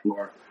whole life,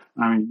 Laura.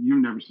 I mean,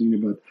 you've never seen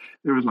it, but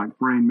there was like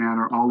brain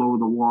matter all over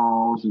the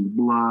walls and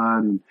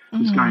blood. And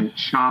this guy had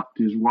chopped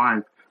his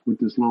wife with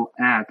this little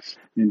axe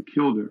and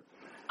killed her.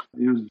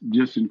 It was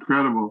just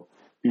incredible.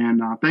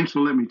 And thanks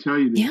for letting me tell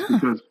you this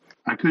because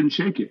I couldn't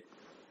shake it.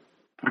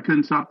 I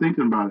couldn't stop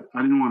thinking about it.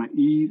 I didn't want to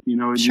eat.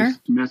 It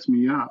just messed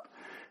me up.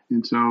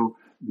 And so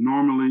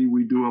normally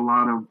we do a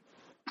lot of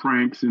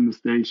pranks in the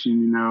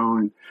station,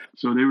 and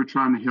so they were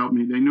trying to help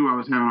me. They knew I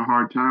was having a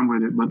hard time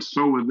with it, but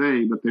so were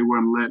they, but they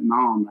weren't letting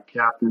on. My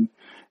captain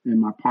and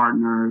my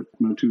partner,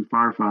 my two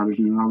firefighters,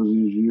 I was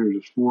an engineer,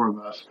 there's four of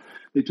us.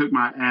 They took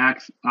my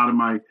axe out of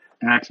my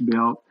axe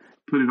belt,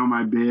 put it on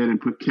my bed and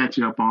put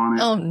ketchup on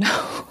it. Oh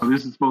no.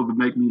 This is supposed to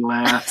make me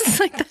laugh. It's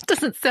like, that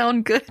doesn't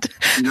sound good.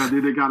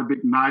 Then they got a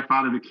big knife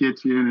out of the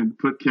kitchen and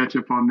put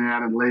ketchup on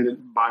that and laid it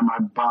by my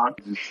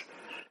bunk.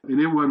 And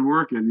it wasn't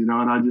working, and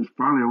I just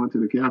finally went to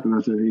the captain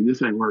and I said, hey,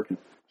 this ain't working.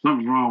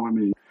 Something's wrong with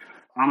me.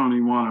 I don't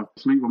even want to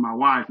sleep with my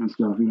wife and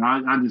stuff.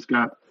 I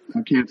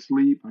can't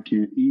sleep. I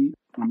can't eat.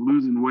 I'm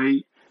losing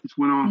weight. This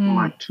went on for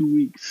like 2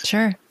 weeks.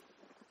 Sure.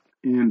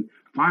 And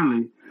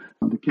finally,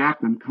 the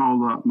captain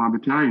called up my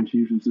battalion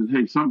chief and said,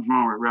 hey, something's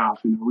wrong with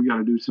Ralph. We got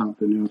to do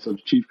something. So the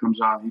chief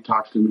comes out and he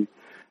talks to me.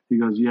 He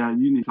goes, yeah,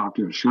 you need to talk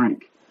to a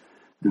shrink.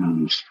 And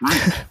I'm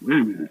strength. Wait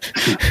a minute.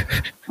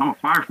 I'm a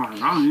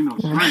firefighter. I don't need no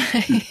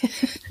strength. Right.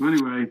 So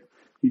anyway,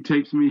 he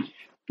gets me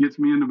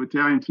in the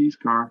battalion chief's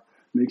car,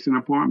 makes an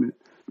appointment,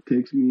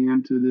 takes me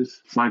into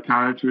this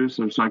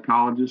psychiatrist or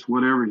psychologist,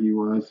 whatever he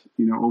was,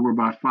 over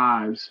by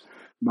Fives,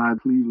 by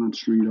Cleveland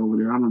Street over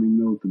there. I don't even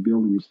know if the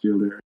building is still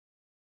there.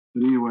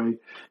 But anyway,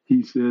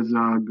 he says,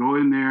 go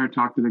in there,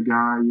 talk to the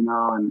guy, and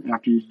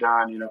after he's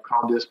done,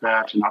 call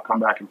dispatch and I'll come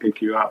back and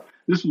pick you up.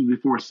 This was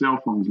before cell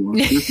phones were.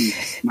 This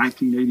is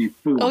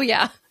 1984. Oh,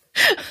 yeah.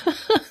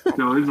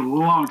 So it's a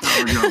long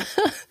time ago.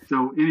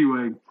 So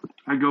anyway,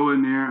 I go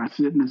in there, I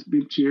sit in this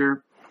big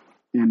chair,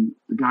 and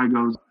the guy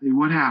goes, hey,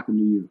 what happened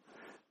to you?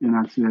 And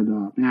I said,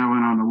 I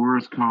went on the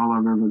worst call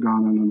I've ever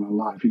gone on in my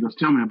life. He goes,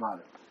 tell me about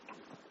it.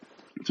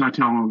 So I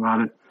tell him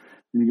about it.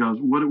 And he goes,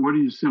 what are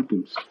your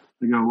symptoms?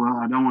 I go, well,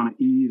 I don't want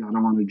to eat. I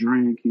don't want to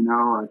drink.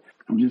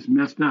 I'm just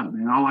messed up.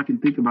 And all I can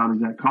think about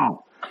is that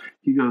call.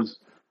 He goes,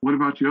 what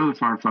about your other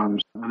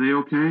firefighters? Are they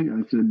okay?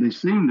 I said, they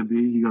seem to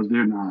be. He goes,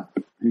 they're not.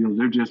 He goes,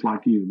 they're just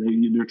like you.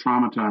 They're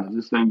traumatized.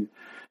 This thing.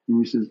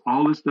 And he says,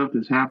 all this stuff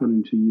that's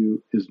happening to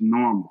you is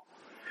normal.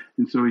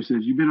 And so he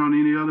says, you been on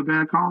any other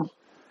bad calls?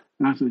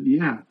 And I said,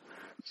 yeah.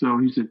 So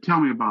he said, tell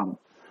me about them.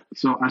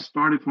 So I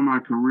started for my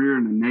career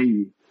in the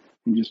Navy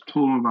and just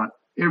told him about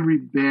every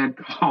bad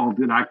call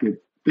that I could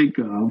think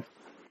of,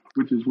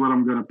 which is what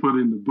I'm going to put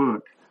in the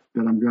book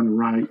that I'm going to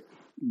write.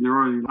 They're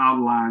already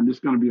outlined. It's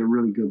going to be a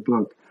really good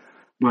book,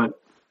 but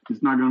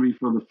it's not going to be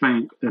for the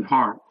faint at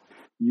heart.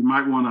 You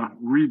might want to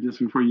read this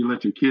before you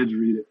let your kids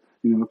read it.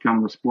 Kind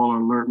of a spoiler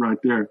alert right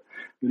there.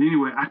 But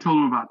anyway, I told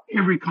him about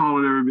every call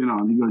I'd ever been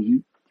on. He goes,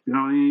 you been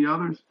on any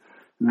others?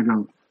 And I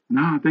go,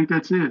 no, I think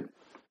that's it.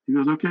 He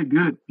goes, okay,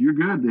 good. You're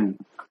good then.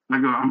 I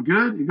go, I'm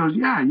good? He goes,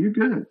 yeah, you're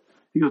good.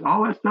 He goes,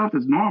 all that stuff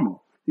is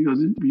normal. He goes,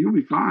 you'll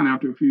be fine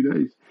after a few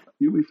days.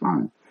 You'll be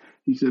fine.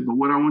 He said, but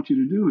what I want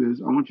you to do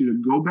is I want you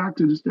to go back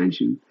to the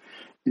station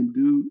and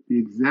do the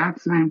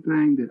exact same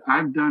thing that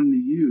I've done to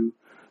you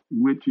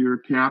with your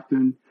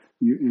captain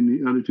and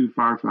the other two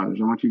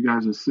firefighters. I want you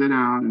guys to sit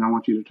down and I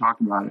want you to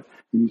talk about it.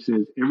 And he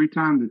says, every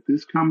time that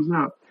this comes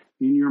up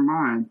in your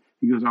mind,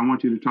 he goes, I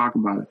want you to talk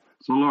about it.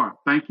 So, Laura,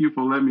 thank you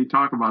for letting me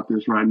talk about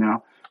this right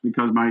now,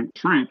 because my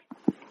shrink,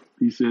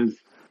 he says,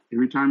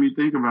 every time you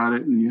think about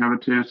it and you have a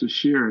chance to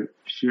share it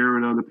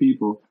with other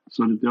people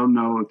so that they'll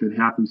know if it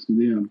happens to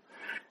them.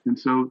 And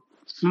so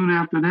soon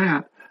after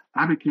that,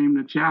 I became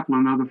the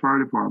chaplain of the fire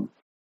department.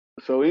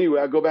 So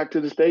anyway, I go back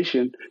to the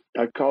station.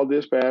 I call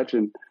dispatch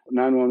and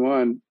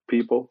 911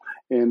 people,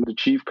 and the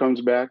chief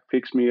comes back,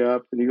 picks me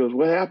up, and he goes,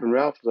 what happened,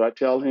 Ralph? So I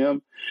tell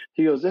him.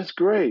 He goes, that's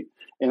great.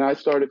 And I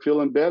started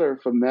feeling better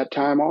from that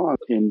time on.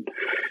 And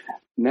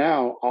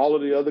now all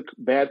of the other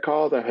bad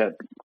calls, I had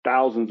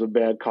thousands of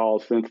bad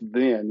calls since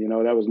then.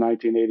 That was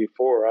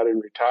 1984. I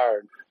didn't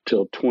retire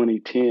till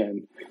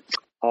 2010.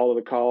 All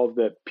of the calls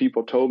that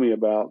people told me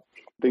about,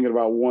 thinking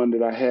about one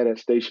that I had at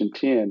Station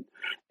 10,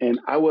 and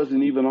I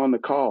wasn't even on the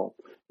call.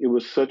 It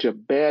was such a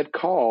bad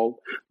call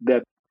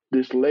that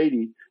this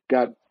lady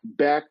got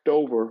backed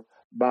over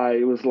by,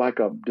 it was like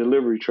a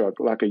delivery truck,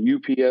 like a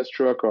UPS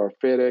truck or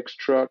a FedEx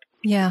truck.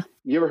 Yeah.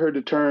 You ever heard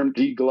the term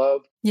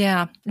degloved?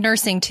 Yeah.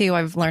 Nursing too.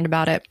 I've learned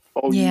about it.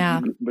 Oh,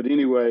 yeah. But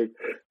anyway,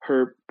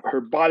 her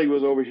body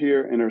was over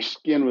here and her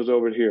skin was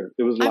over here.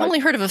 It was I've only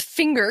heard of a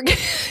finger,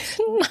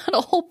 not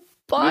a whole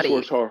body. This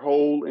was her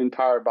whole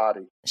entire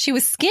body. She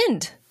was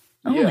skinned.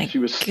 Oh yeah, my she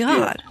was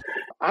God. Skinned.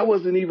 I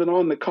wasn't even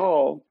on the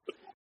call.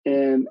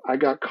 And I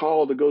got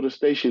called to go to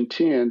Station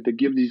 10 to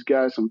give these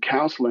guys some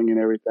counseling and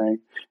everything.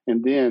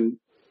 And then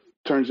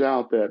turns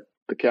out that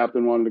the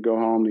captain wanted to go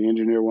home, the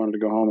engineer wanted to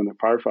go home, and the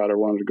firefighter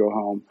wanted to go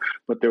home.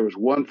 But there was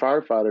one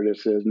firefighter that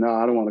says, no,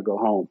 I don't want to go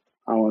home.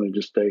 I want to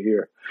just stay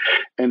here.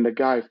 And the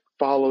guy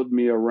followed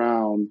me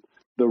around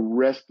the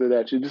rest of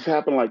that. It just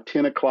happened like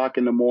 10 o'clock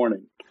in the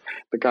morning.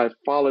 The guy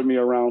followed me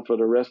around for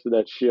the rest of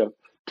that shift,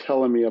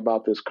 telling me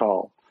about this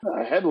call.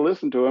 I had to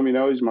listen to him.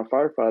 He's my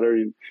firefighter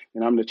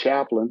and I'm the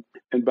chaplain.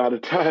 And by the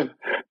time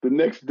the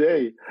next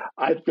day,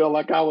 I felt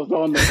like I was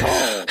on the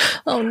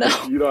call. Oh, no.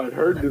 I'd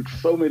heard this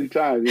so many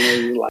times,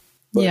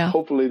 but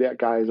hopefully that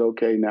guy is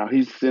okay now.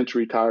 He's since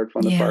retired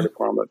from the fire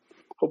department.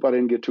 Hope I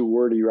didn't get too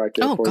wordy right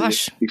there for you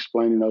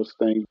explaining those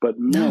things. But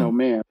man, oh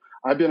man,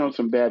 I've been on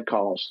some bad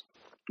calls.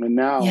 And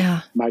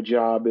now my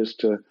job is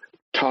to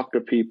talk to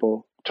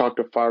people, talk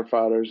to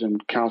firefighters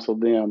and counsel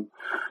them,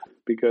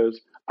 because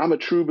I'm a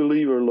true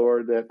believer,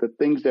 Lord, that the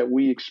things that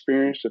we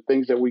experience, the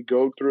things that we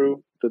go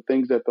through, the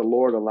things that the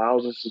Lord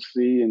allows us to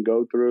see and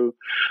go through,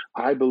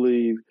 I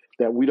believe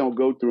that we don't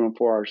go through them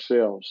for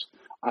ourselves.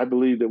 I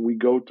believe that we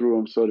go through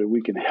them so that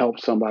we can help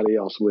somebody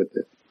else with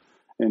it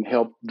and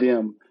help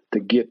them to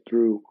get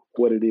through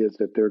what it is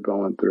that they're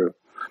going through.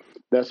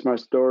 That's my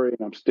story,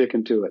 and I'm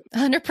sticking to it.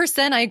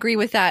 100%. I agree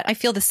with that. I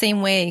feel the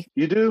same way.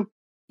 You do?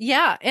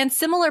 Yeah. And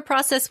similar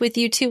process with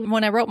you too.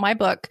 When I wrote my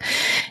book,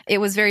 it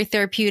was very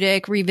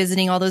therapeutic,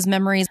 revisiting all those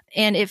memories.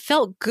 And it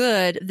felt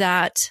good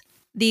that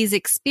these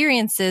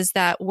experiences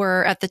that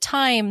were at the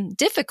time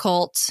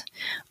difficult,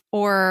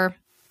 or,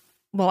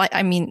 well,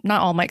 I mean,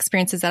 not all my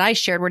experiences that I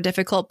shared were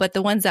difficult, but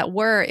the ones that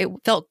were, it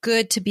felt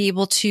good to be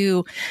able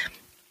to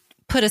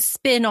put a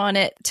spin on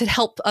it to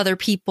help other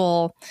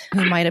people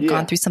who might have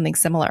gone through something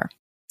similar.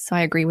 So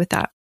I agree with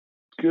that.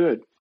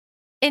 Good.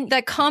 And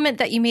that comment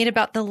that you made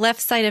about the left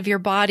side of your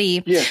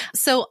body. Yeah.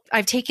 So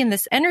I've taken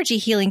this energy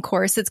healing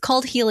course. It's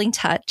called Healing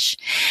Touch.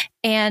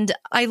 And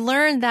I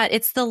learned that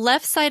it's the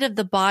left side of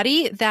the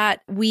body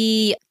that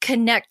we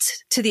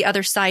connect to the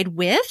other side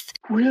with.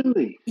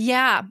 Really?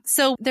 Yeah.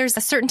 So there's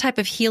a certain type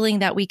of healing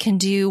that we can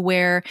do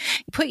where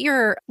you put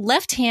your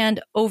left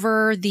hand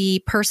over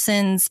the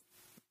person's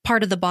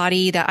part of the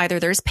body that either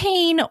there's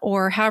pain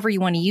or however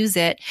you want to use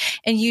it,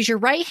 and use your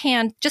right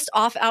hand just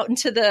off out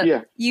into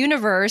the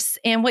universe.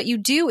 And what you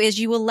do is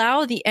you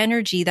allow the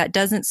energy that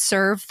doesn't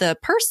serve the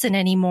person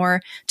anymore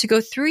to go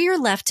through your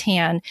left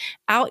hand,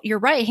 out your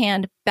right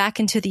hand, back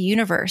into the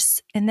universe.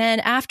 And then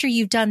after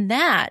you've done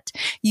that,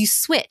 you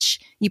switch.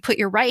 You put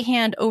your right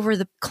hand over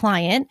the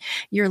client.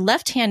 Your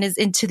left hand is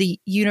into the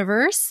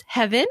universe,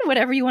 heaven,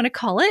 whatever you want to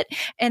call it.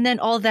 And then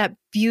all that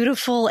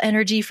beautiful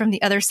energy from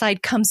the other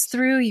side comes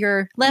through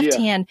your left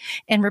hand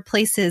and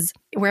replaces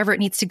wherever it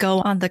needs to go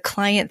on the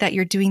client that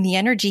you're doing the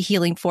energy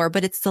healing for.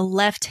 But it's the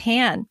left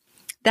hand.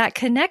 that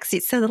connects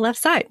it. So the left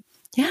side.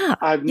 Yeah.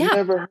 I've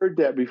never heard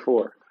that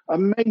before.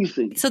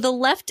 Amazing. So the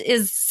left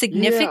is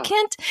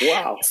significant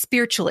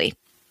spiritually.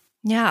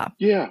 Yeah.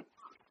 Yeah.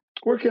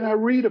 Where can I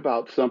read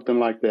about something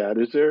like that?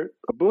 Is there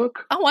a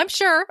book? Oh, I'm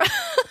sure.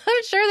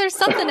 I'm sure there's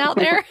something out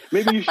there.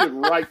 Maybe you should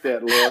write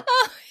that, Laura.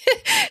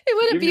 It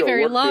wouldn't be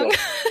very long.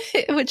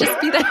 It would just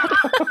be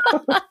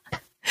that.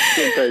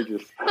 10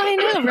 pages. I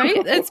know,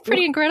 right? It's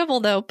pretty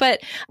incredible, though.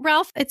 But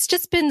Ralph, it's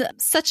just been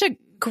such a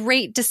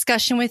great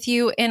discussion with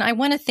you. And I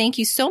want to thank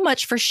you so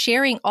much for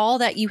sharing all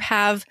that you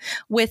have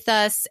with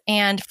us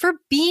and for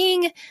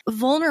being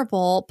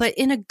vulnerable, but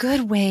in a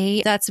good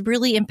way that's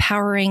really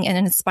empowering and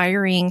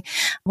inspiring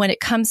when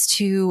it comes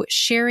to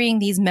sharing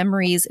these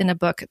memories in a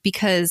book,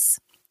 because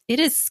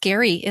it is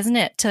scary, isn't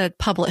it, to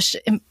publish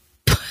and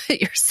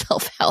put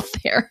yourself out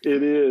there.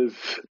 It is.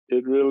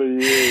 It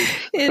really is.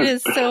 It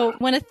is. So I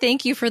want to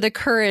thank you for the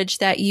courage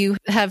that you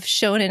have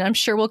shown, and I'm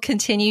sure will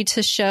continue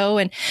to show.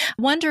 And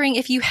wondering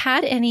if you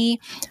had any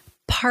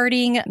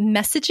parting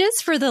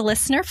messages for the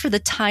listener for the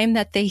time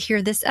that they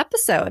hear this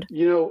episode.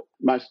 You know,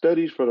 my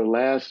studies for the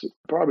last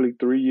probably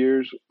 3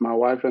 years, my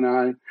wife and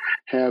I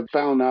have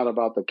found out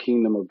about the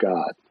kingdom of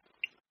God.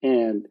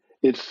 And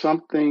it's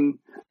something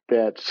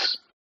that's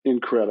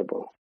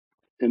incredible.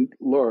 And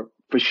Lord,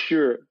 for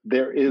sure,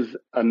 there is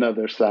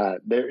another side.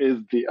 There is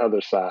the other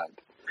side.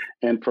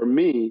 And for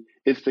me,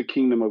 it's the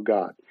kingdom of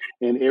God.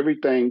 And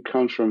everything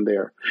comes from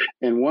there.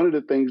 And one of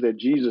the things that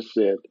Jesus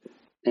said,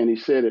 and he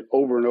said it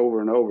over and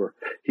over and over,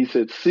 he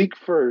said, seek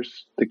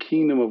first the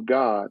kingdom of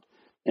God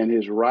and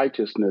his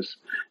righteousness,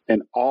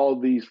 and all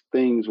these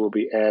things will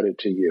be added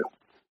to you.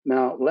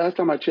 Now, last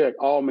time I checked,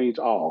 all means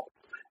all.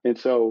 And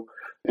so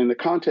in the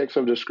context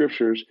of the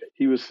scriptures,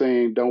 he was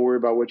saying, don't worry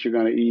about what you're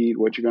going to eat,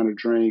 what you're going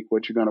to drink,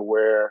 what you're going to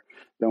wear.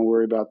 Don't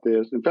worry about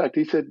this. In fact,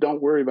 he said,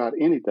 don't worry about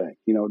anything.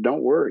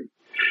 Don't worry,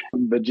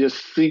 but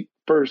just seek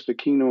first the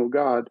kingdom of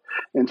God.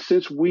 And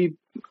since we've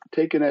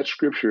taken that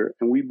scripture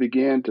and we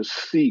began to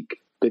seek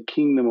the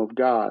kingdom of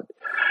God,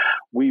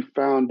 we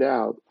found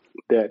out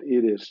that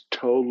it is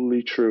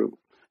totally true.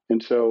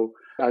 And so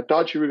I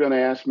thought you were going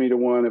to ask me the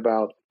one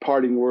about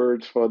parting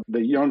words for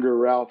the younger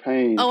Ralph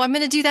Haynes. Oh, I'm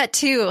going to do that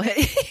too.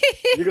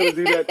 You're going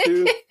to do that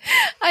too?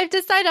 I've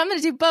decided I'm going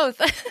to do both.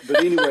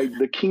 But anyway,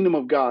 the kingdom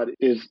of God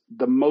is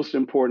the most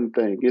important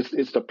thing.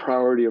 It's the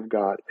priority of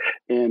God.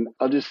 And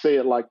I'll just say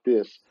it like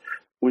this.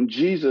 When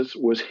Jesus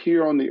was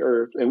here on the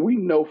earth, and we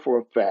know for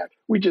a fact,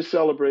 we just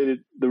celebrated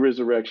the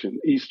resurrection,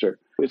 Easter.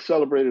 It's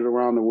celebrated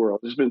around the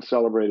world. It's been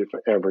celebrated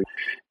forever.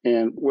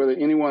 And whether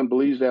anyone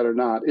believes that or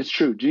not, it's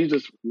true.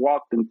 Jesus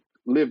walked and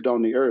lived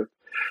on the earth,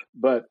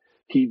 but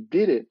he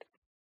did it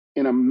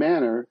in a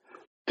manner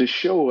to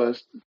show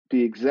us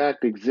the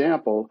exact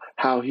example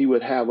how he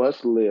would have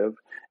us live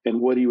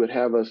and what he would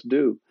have us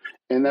do.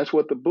 And that's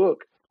what the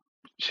book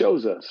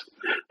shows us.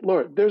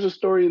 Lord, there's a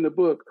story in the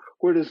book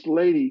where this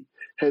lady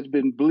has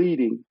been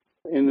bleeding.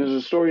 And there's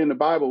a story in the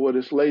Bible where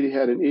this lady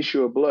had an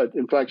issue of blood.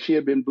 In fact, she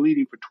had been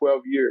bleeding for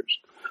 12 years.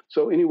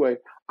 So anyway,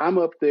 I'm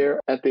up there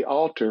at the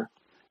altar,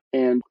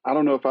 and I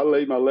don't know if I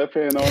laid my left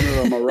hand on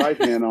her or my right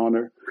hand on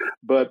her,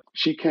 but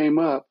she came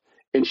up,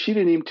 and she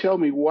didn't even tell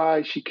me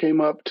why she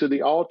came up to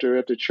the altar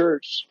at the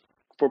church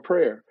for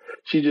prayer.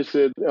 She just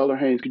said, Elder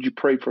Haynes, could you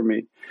pray for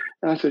me?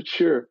 And I said,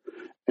 sure.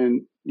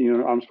 And,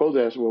 I'm supposed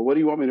to ask, well, what do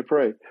you want me to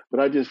pray? But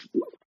I just,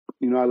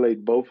 I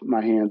laid both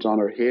my hands on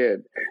her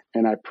head,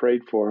 and I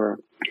prayed for her.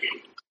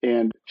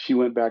 And she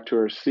went back to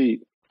her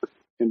seat.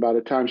 And by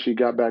the time she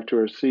got back to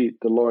her seat,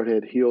 the Lord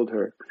had healed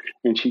her.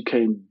 And she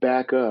came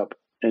back up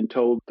and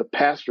told the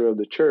pastor of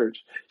the church,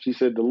 she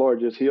said, the Lord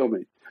just healed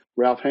me.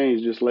 Ralph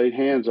Haynes just laid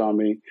hands on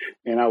me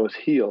and I was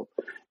healed.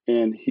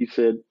 And he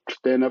said,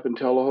 stand up and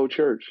tell the whole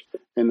church.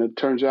 And it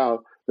turns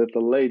out that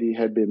the lady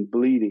had been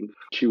bleeding.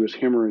 She was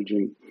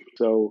hemorrhaging.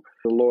 So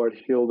the Lord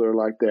healed her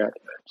like that.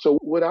 So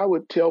what I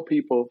would tell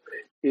people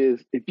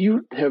is, if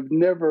you have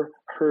never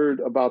heard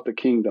about the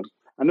kingdom,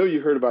 I know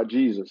you heard about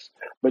Jesus,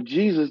 but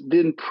Jesus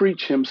didn't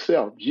preach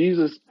himself.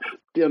 Jesus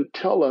didn't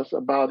tell us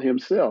about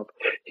himself.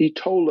 He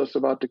told us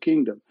about the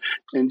kingdom.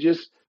 And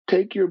just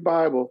take your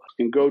Bible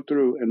and go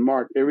through and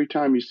mark every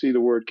time you see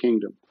the word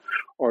kingdom.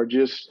 Or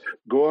just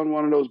go on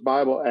one of those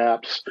Bible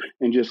apps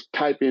and just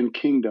type in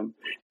kingdom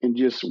and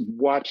just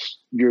watch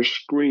your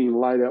screen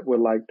light up with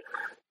like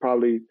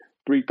probably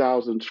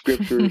 3,000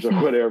 scriptures or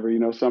whatever,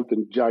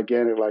 something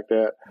gigantic like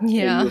that.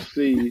 Yeah. And you'll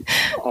see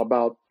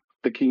about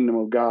the kingdom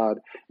of God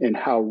and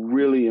how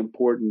really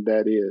important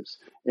that is.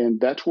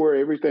 And that's where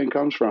everything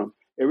comes from.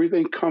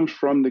 Everything comes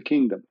from the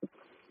kingdom,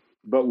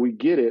 but we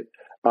get it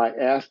by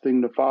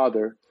asking the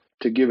Father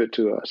to give it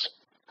to us.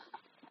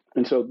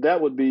 And so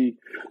that would be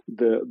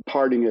the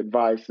parting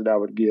advice that I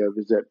would give,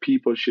 is that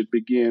people should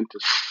begin to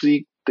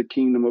seek the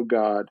kingdom of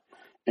God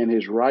and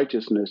his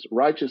righteousness.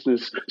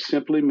 Righteousness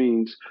simply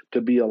means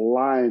to be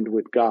aligned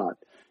with God.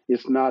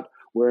 It's not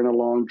wearing a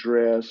long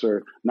dress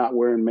or not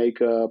wearing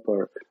makeup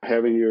or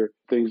having your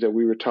things that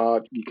we were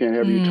taught. You can't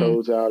have your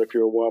toes out if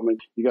you're a woman.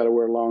 You got to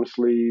wear long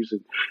sleeves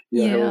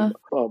and have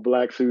a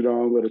black suit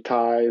on with a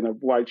tie and a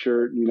white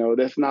shirt.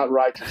 That's not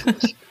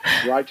righteousness.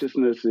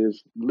 Righteousness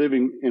is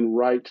living in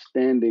right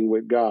standing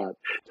with God.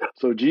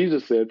 So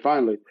Jesus said,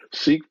 finally,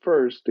 seek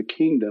first the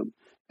kingdom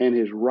and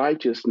his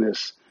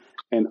righteousness,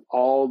 and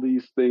all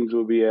these things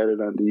will be added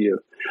unto you.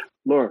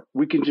 Lord,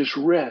 we can just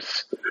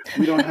rest.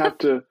 We don't have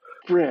to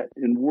fret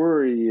and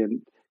worry,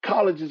 and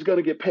college is going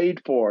to get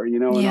paid for,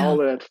 and all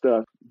of that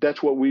stuff.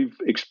 That's what we've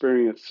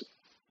experienced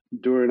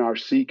during our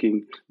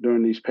seeking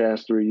during these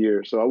past 3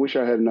 years. So I wish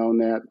I had known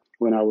that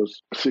when I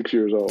was 6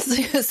 years old.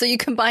 So you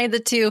combine the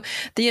two,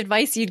 the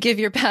advice you'd give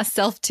your past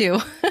self to.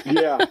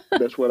 Yeah,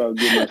 that's what I would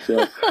give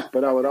myself.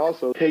 But I would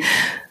also take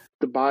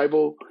the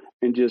Bible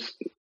and just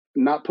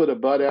not put a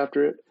but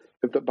after it.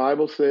 If the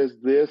Bible says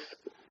this,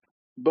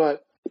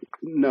 but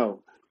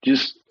no,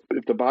 just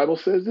if the Bible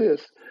says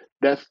this,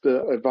 that's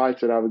the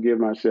advice that I would give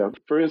myself.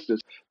 For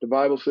instance, the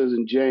Bible says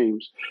in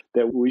James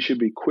that we should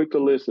be quick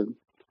to listen,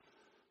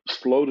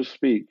 slow to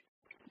speak,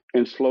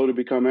 and slow to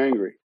become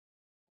angry.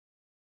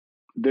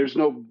 There's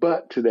no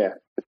but to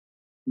that.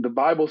 The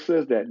Bible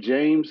says that.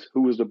 James,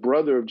 who was the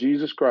brother of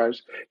Jesus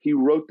Christ, he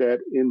wrote that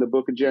in the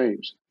book of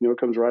James. It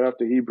comes right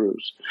after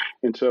Hebrews.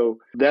 And so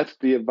that's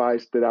the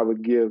advice that I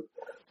would give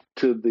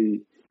to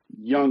the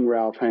young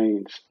Ralph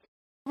Haynes.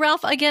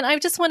 Ralph, again, I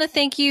just want to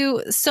thank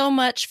you so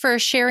much for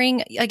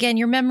sharing, again,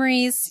 your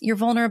memories, your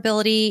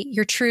vulnerability,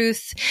 your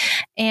truth,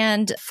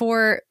 and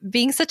for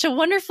being such a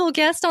wonderful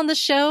guest on the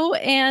show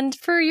and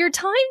for your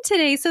time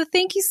today. So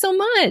thank you so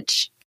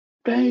much.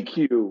 Thank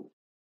you.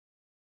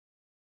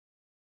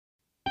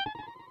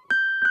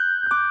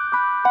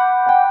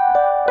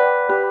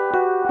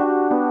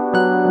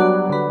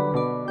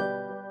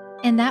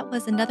 And that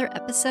was another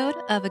episode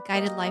of A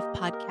Guided Life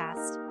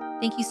podcast.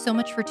 Thank you so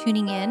much for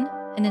tuning in.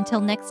 And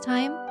until next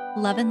time,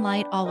 love and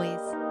light always.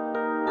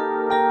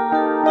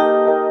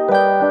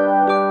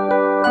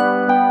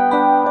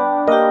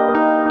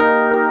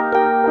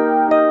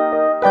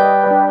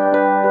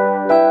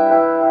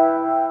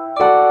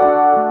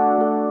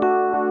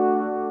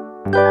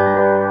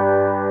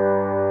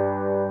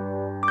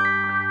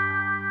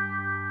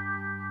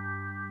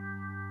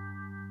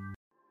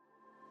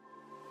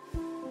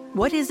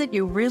 What is it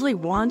you really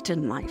want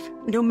in life?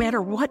 No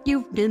matter what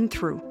you've been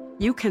through,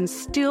 you can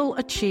still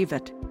achieve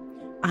it.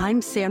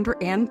 I'm Sandra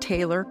Ann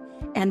Taylor,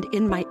 and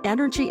in my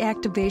Energy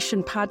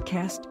Activation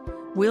podcast,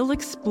 we'll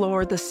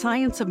explore the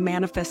science of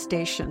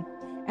manifestation,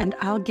 and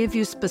I'll give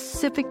you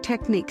specific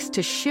techniques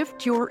to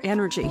shift your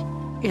energy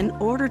in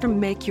order to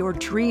make your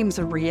dreams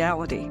a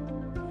reality.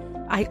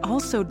 I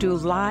also do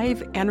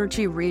live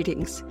energy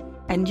readings,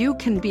 and you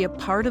can be a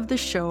part of the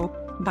show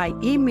by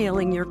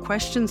emailing your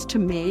questions to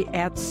me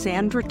at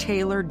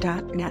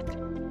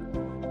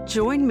sandrataylor.net.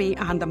 Join me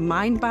on the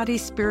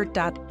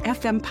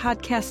mindbodyspirit.fm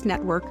podcast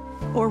network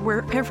or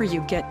wherever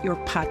you get your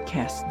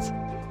podcasts.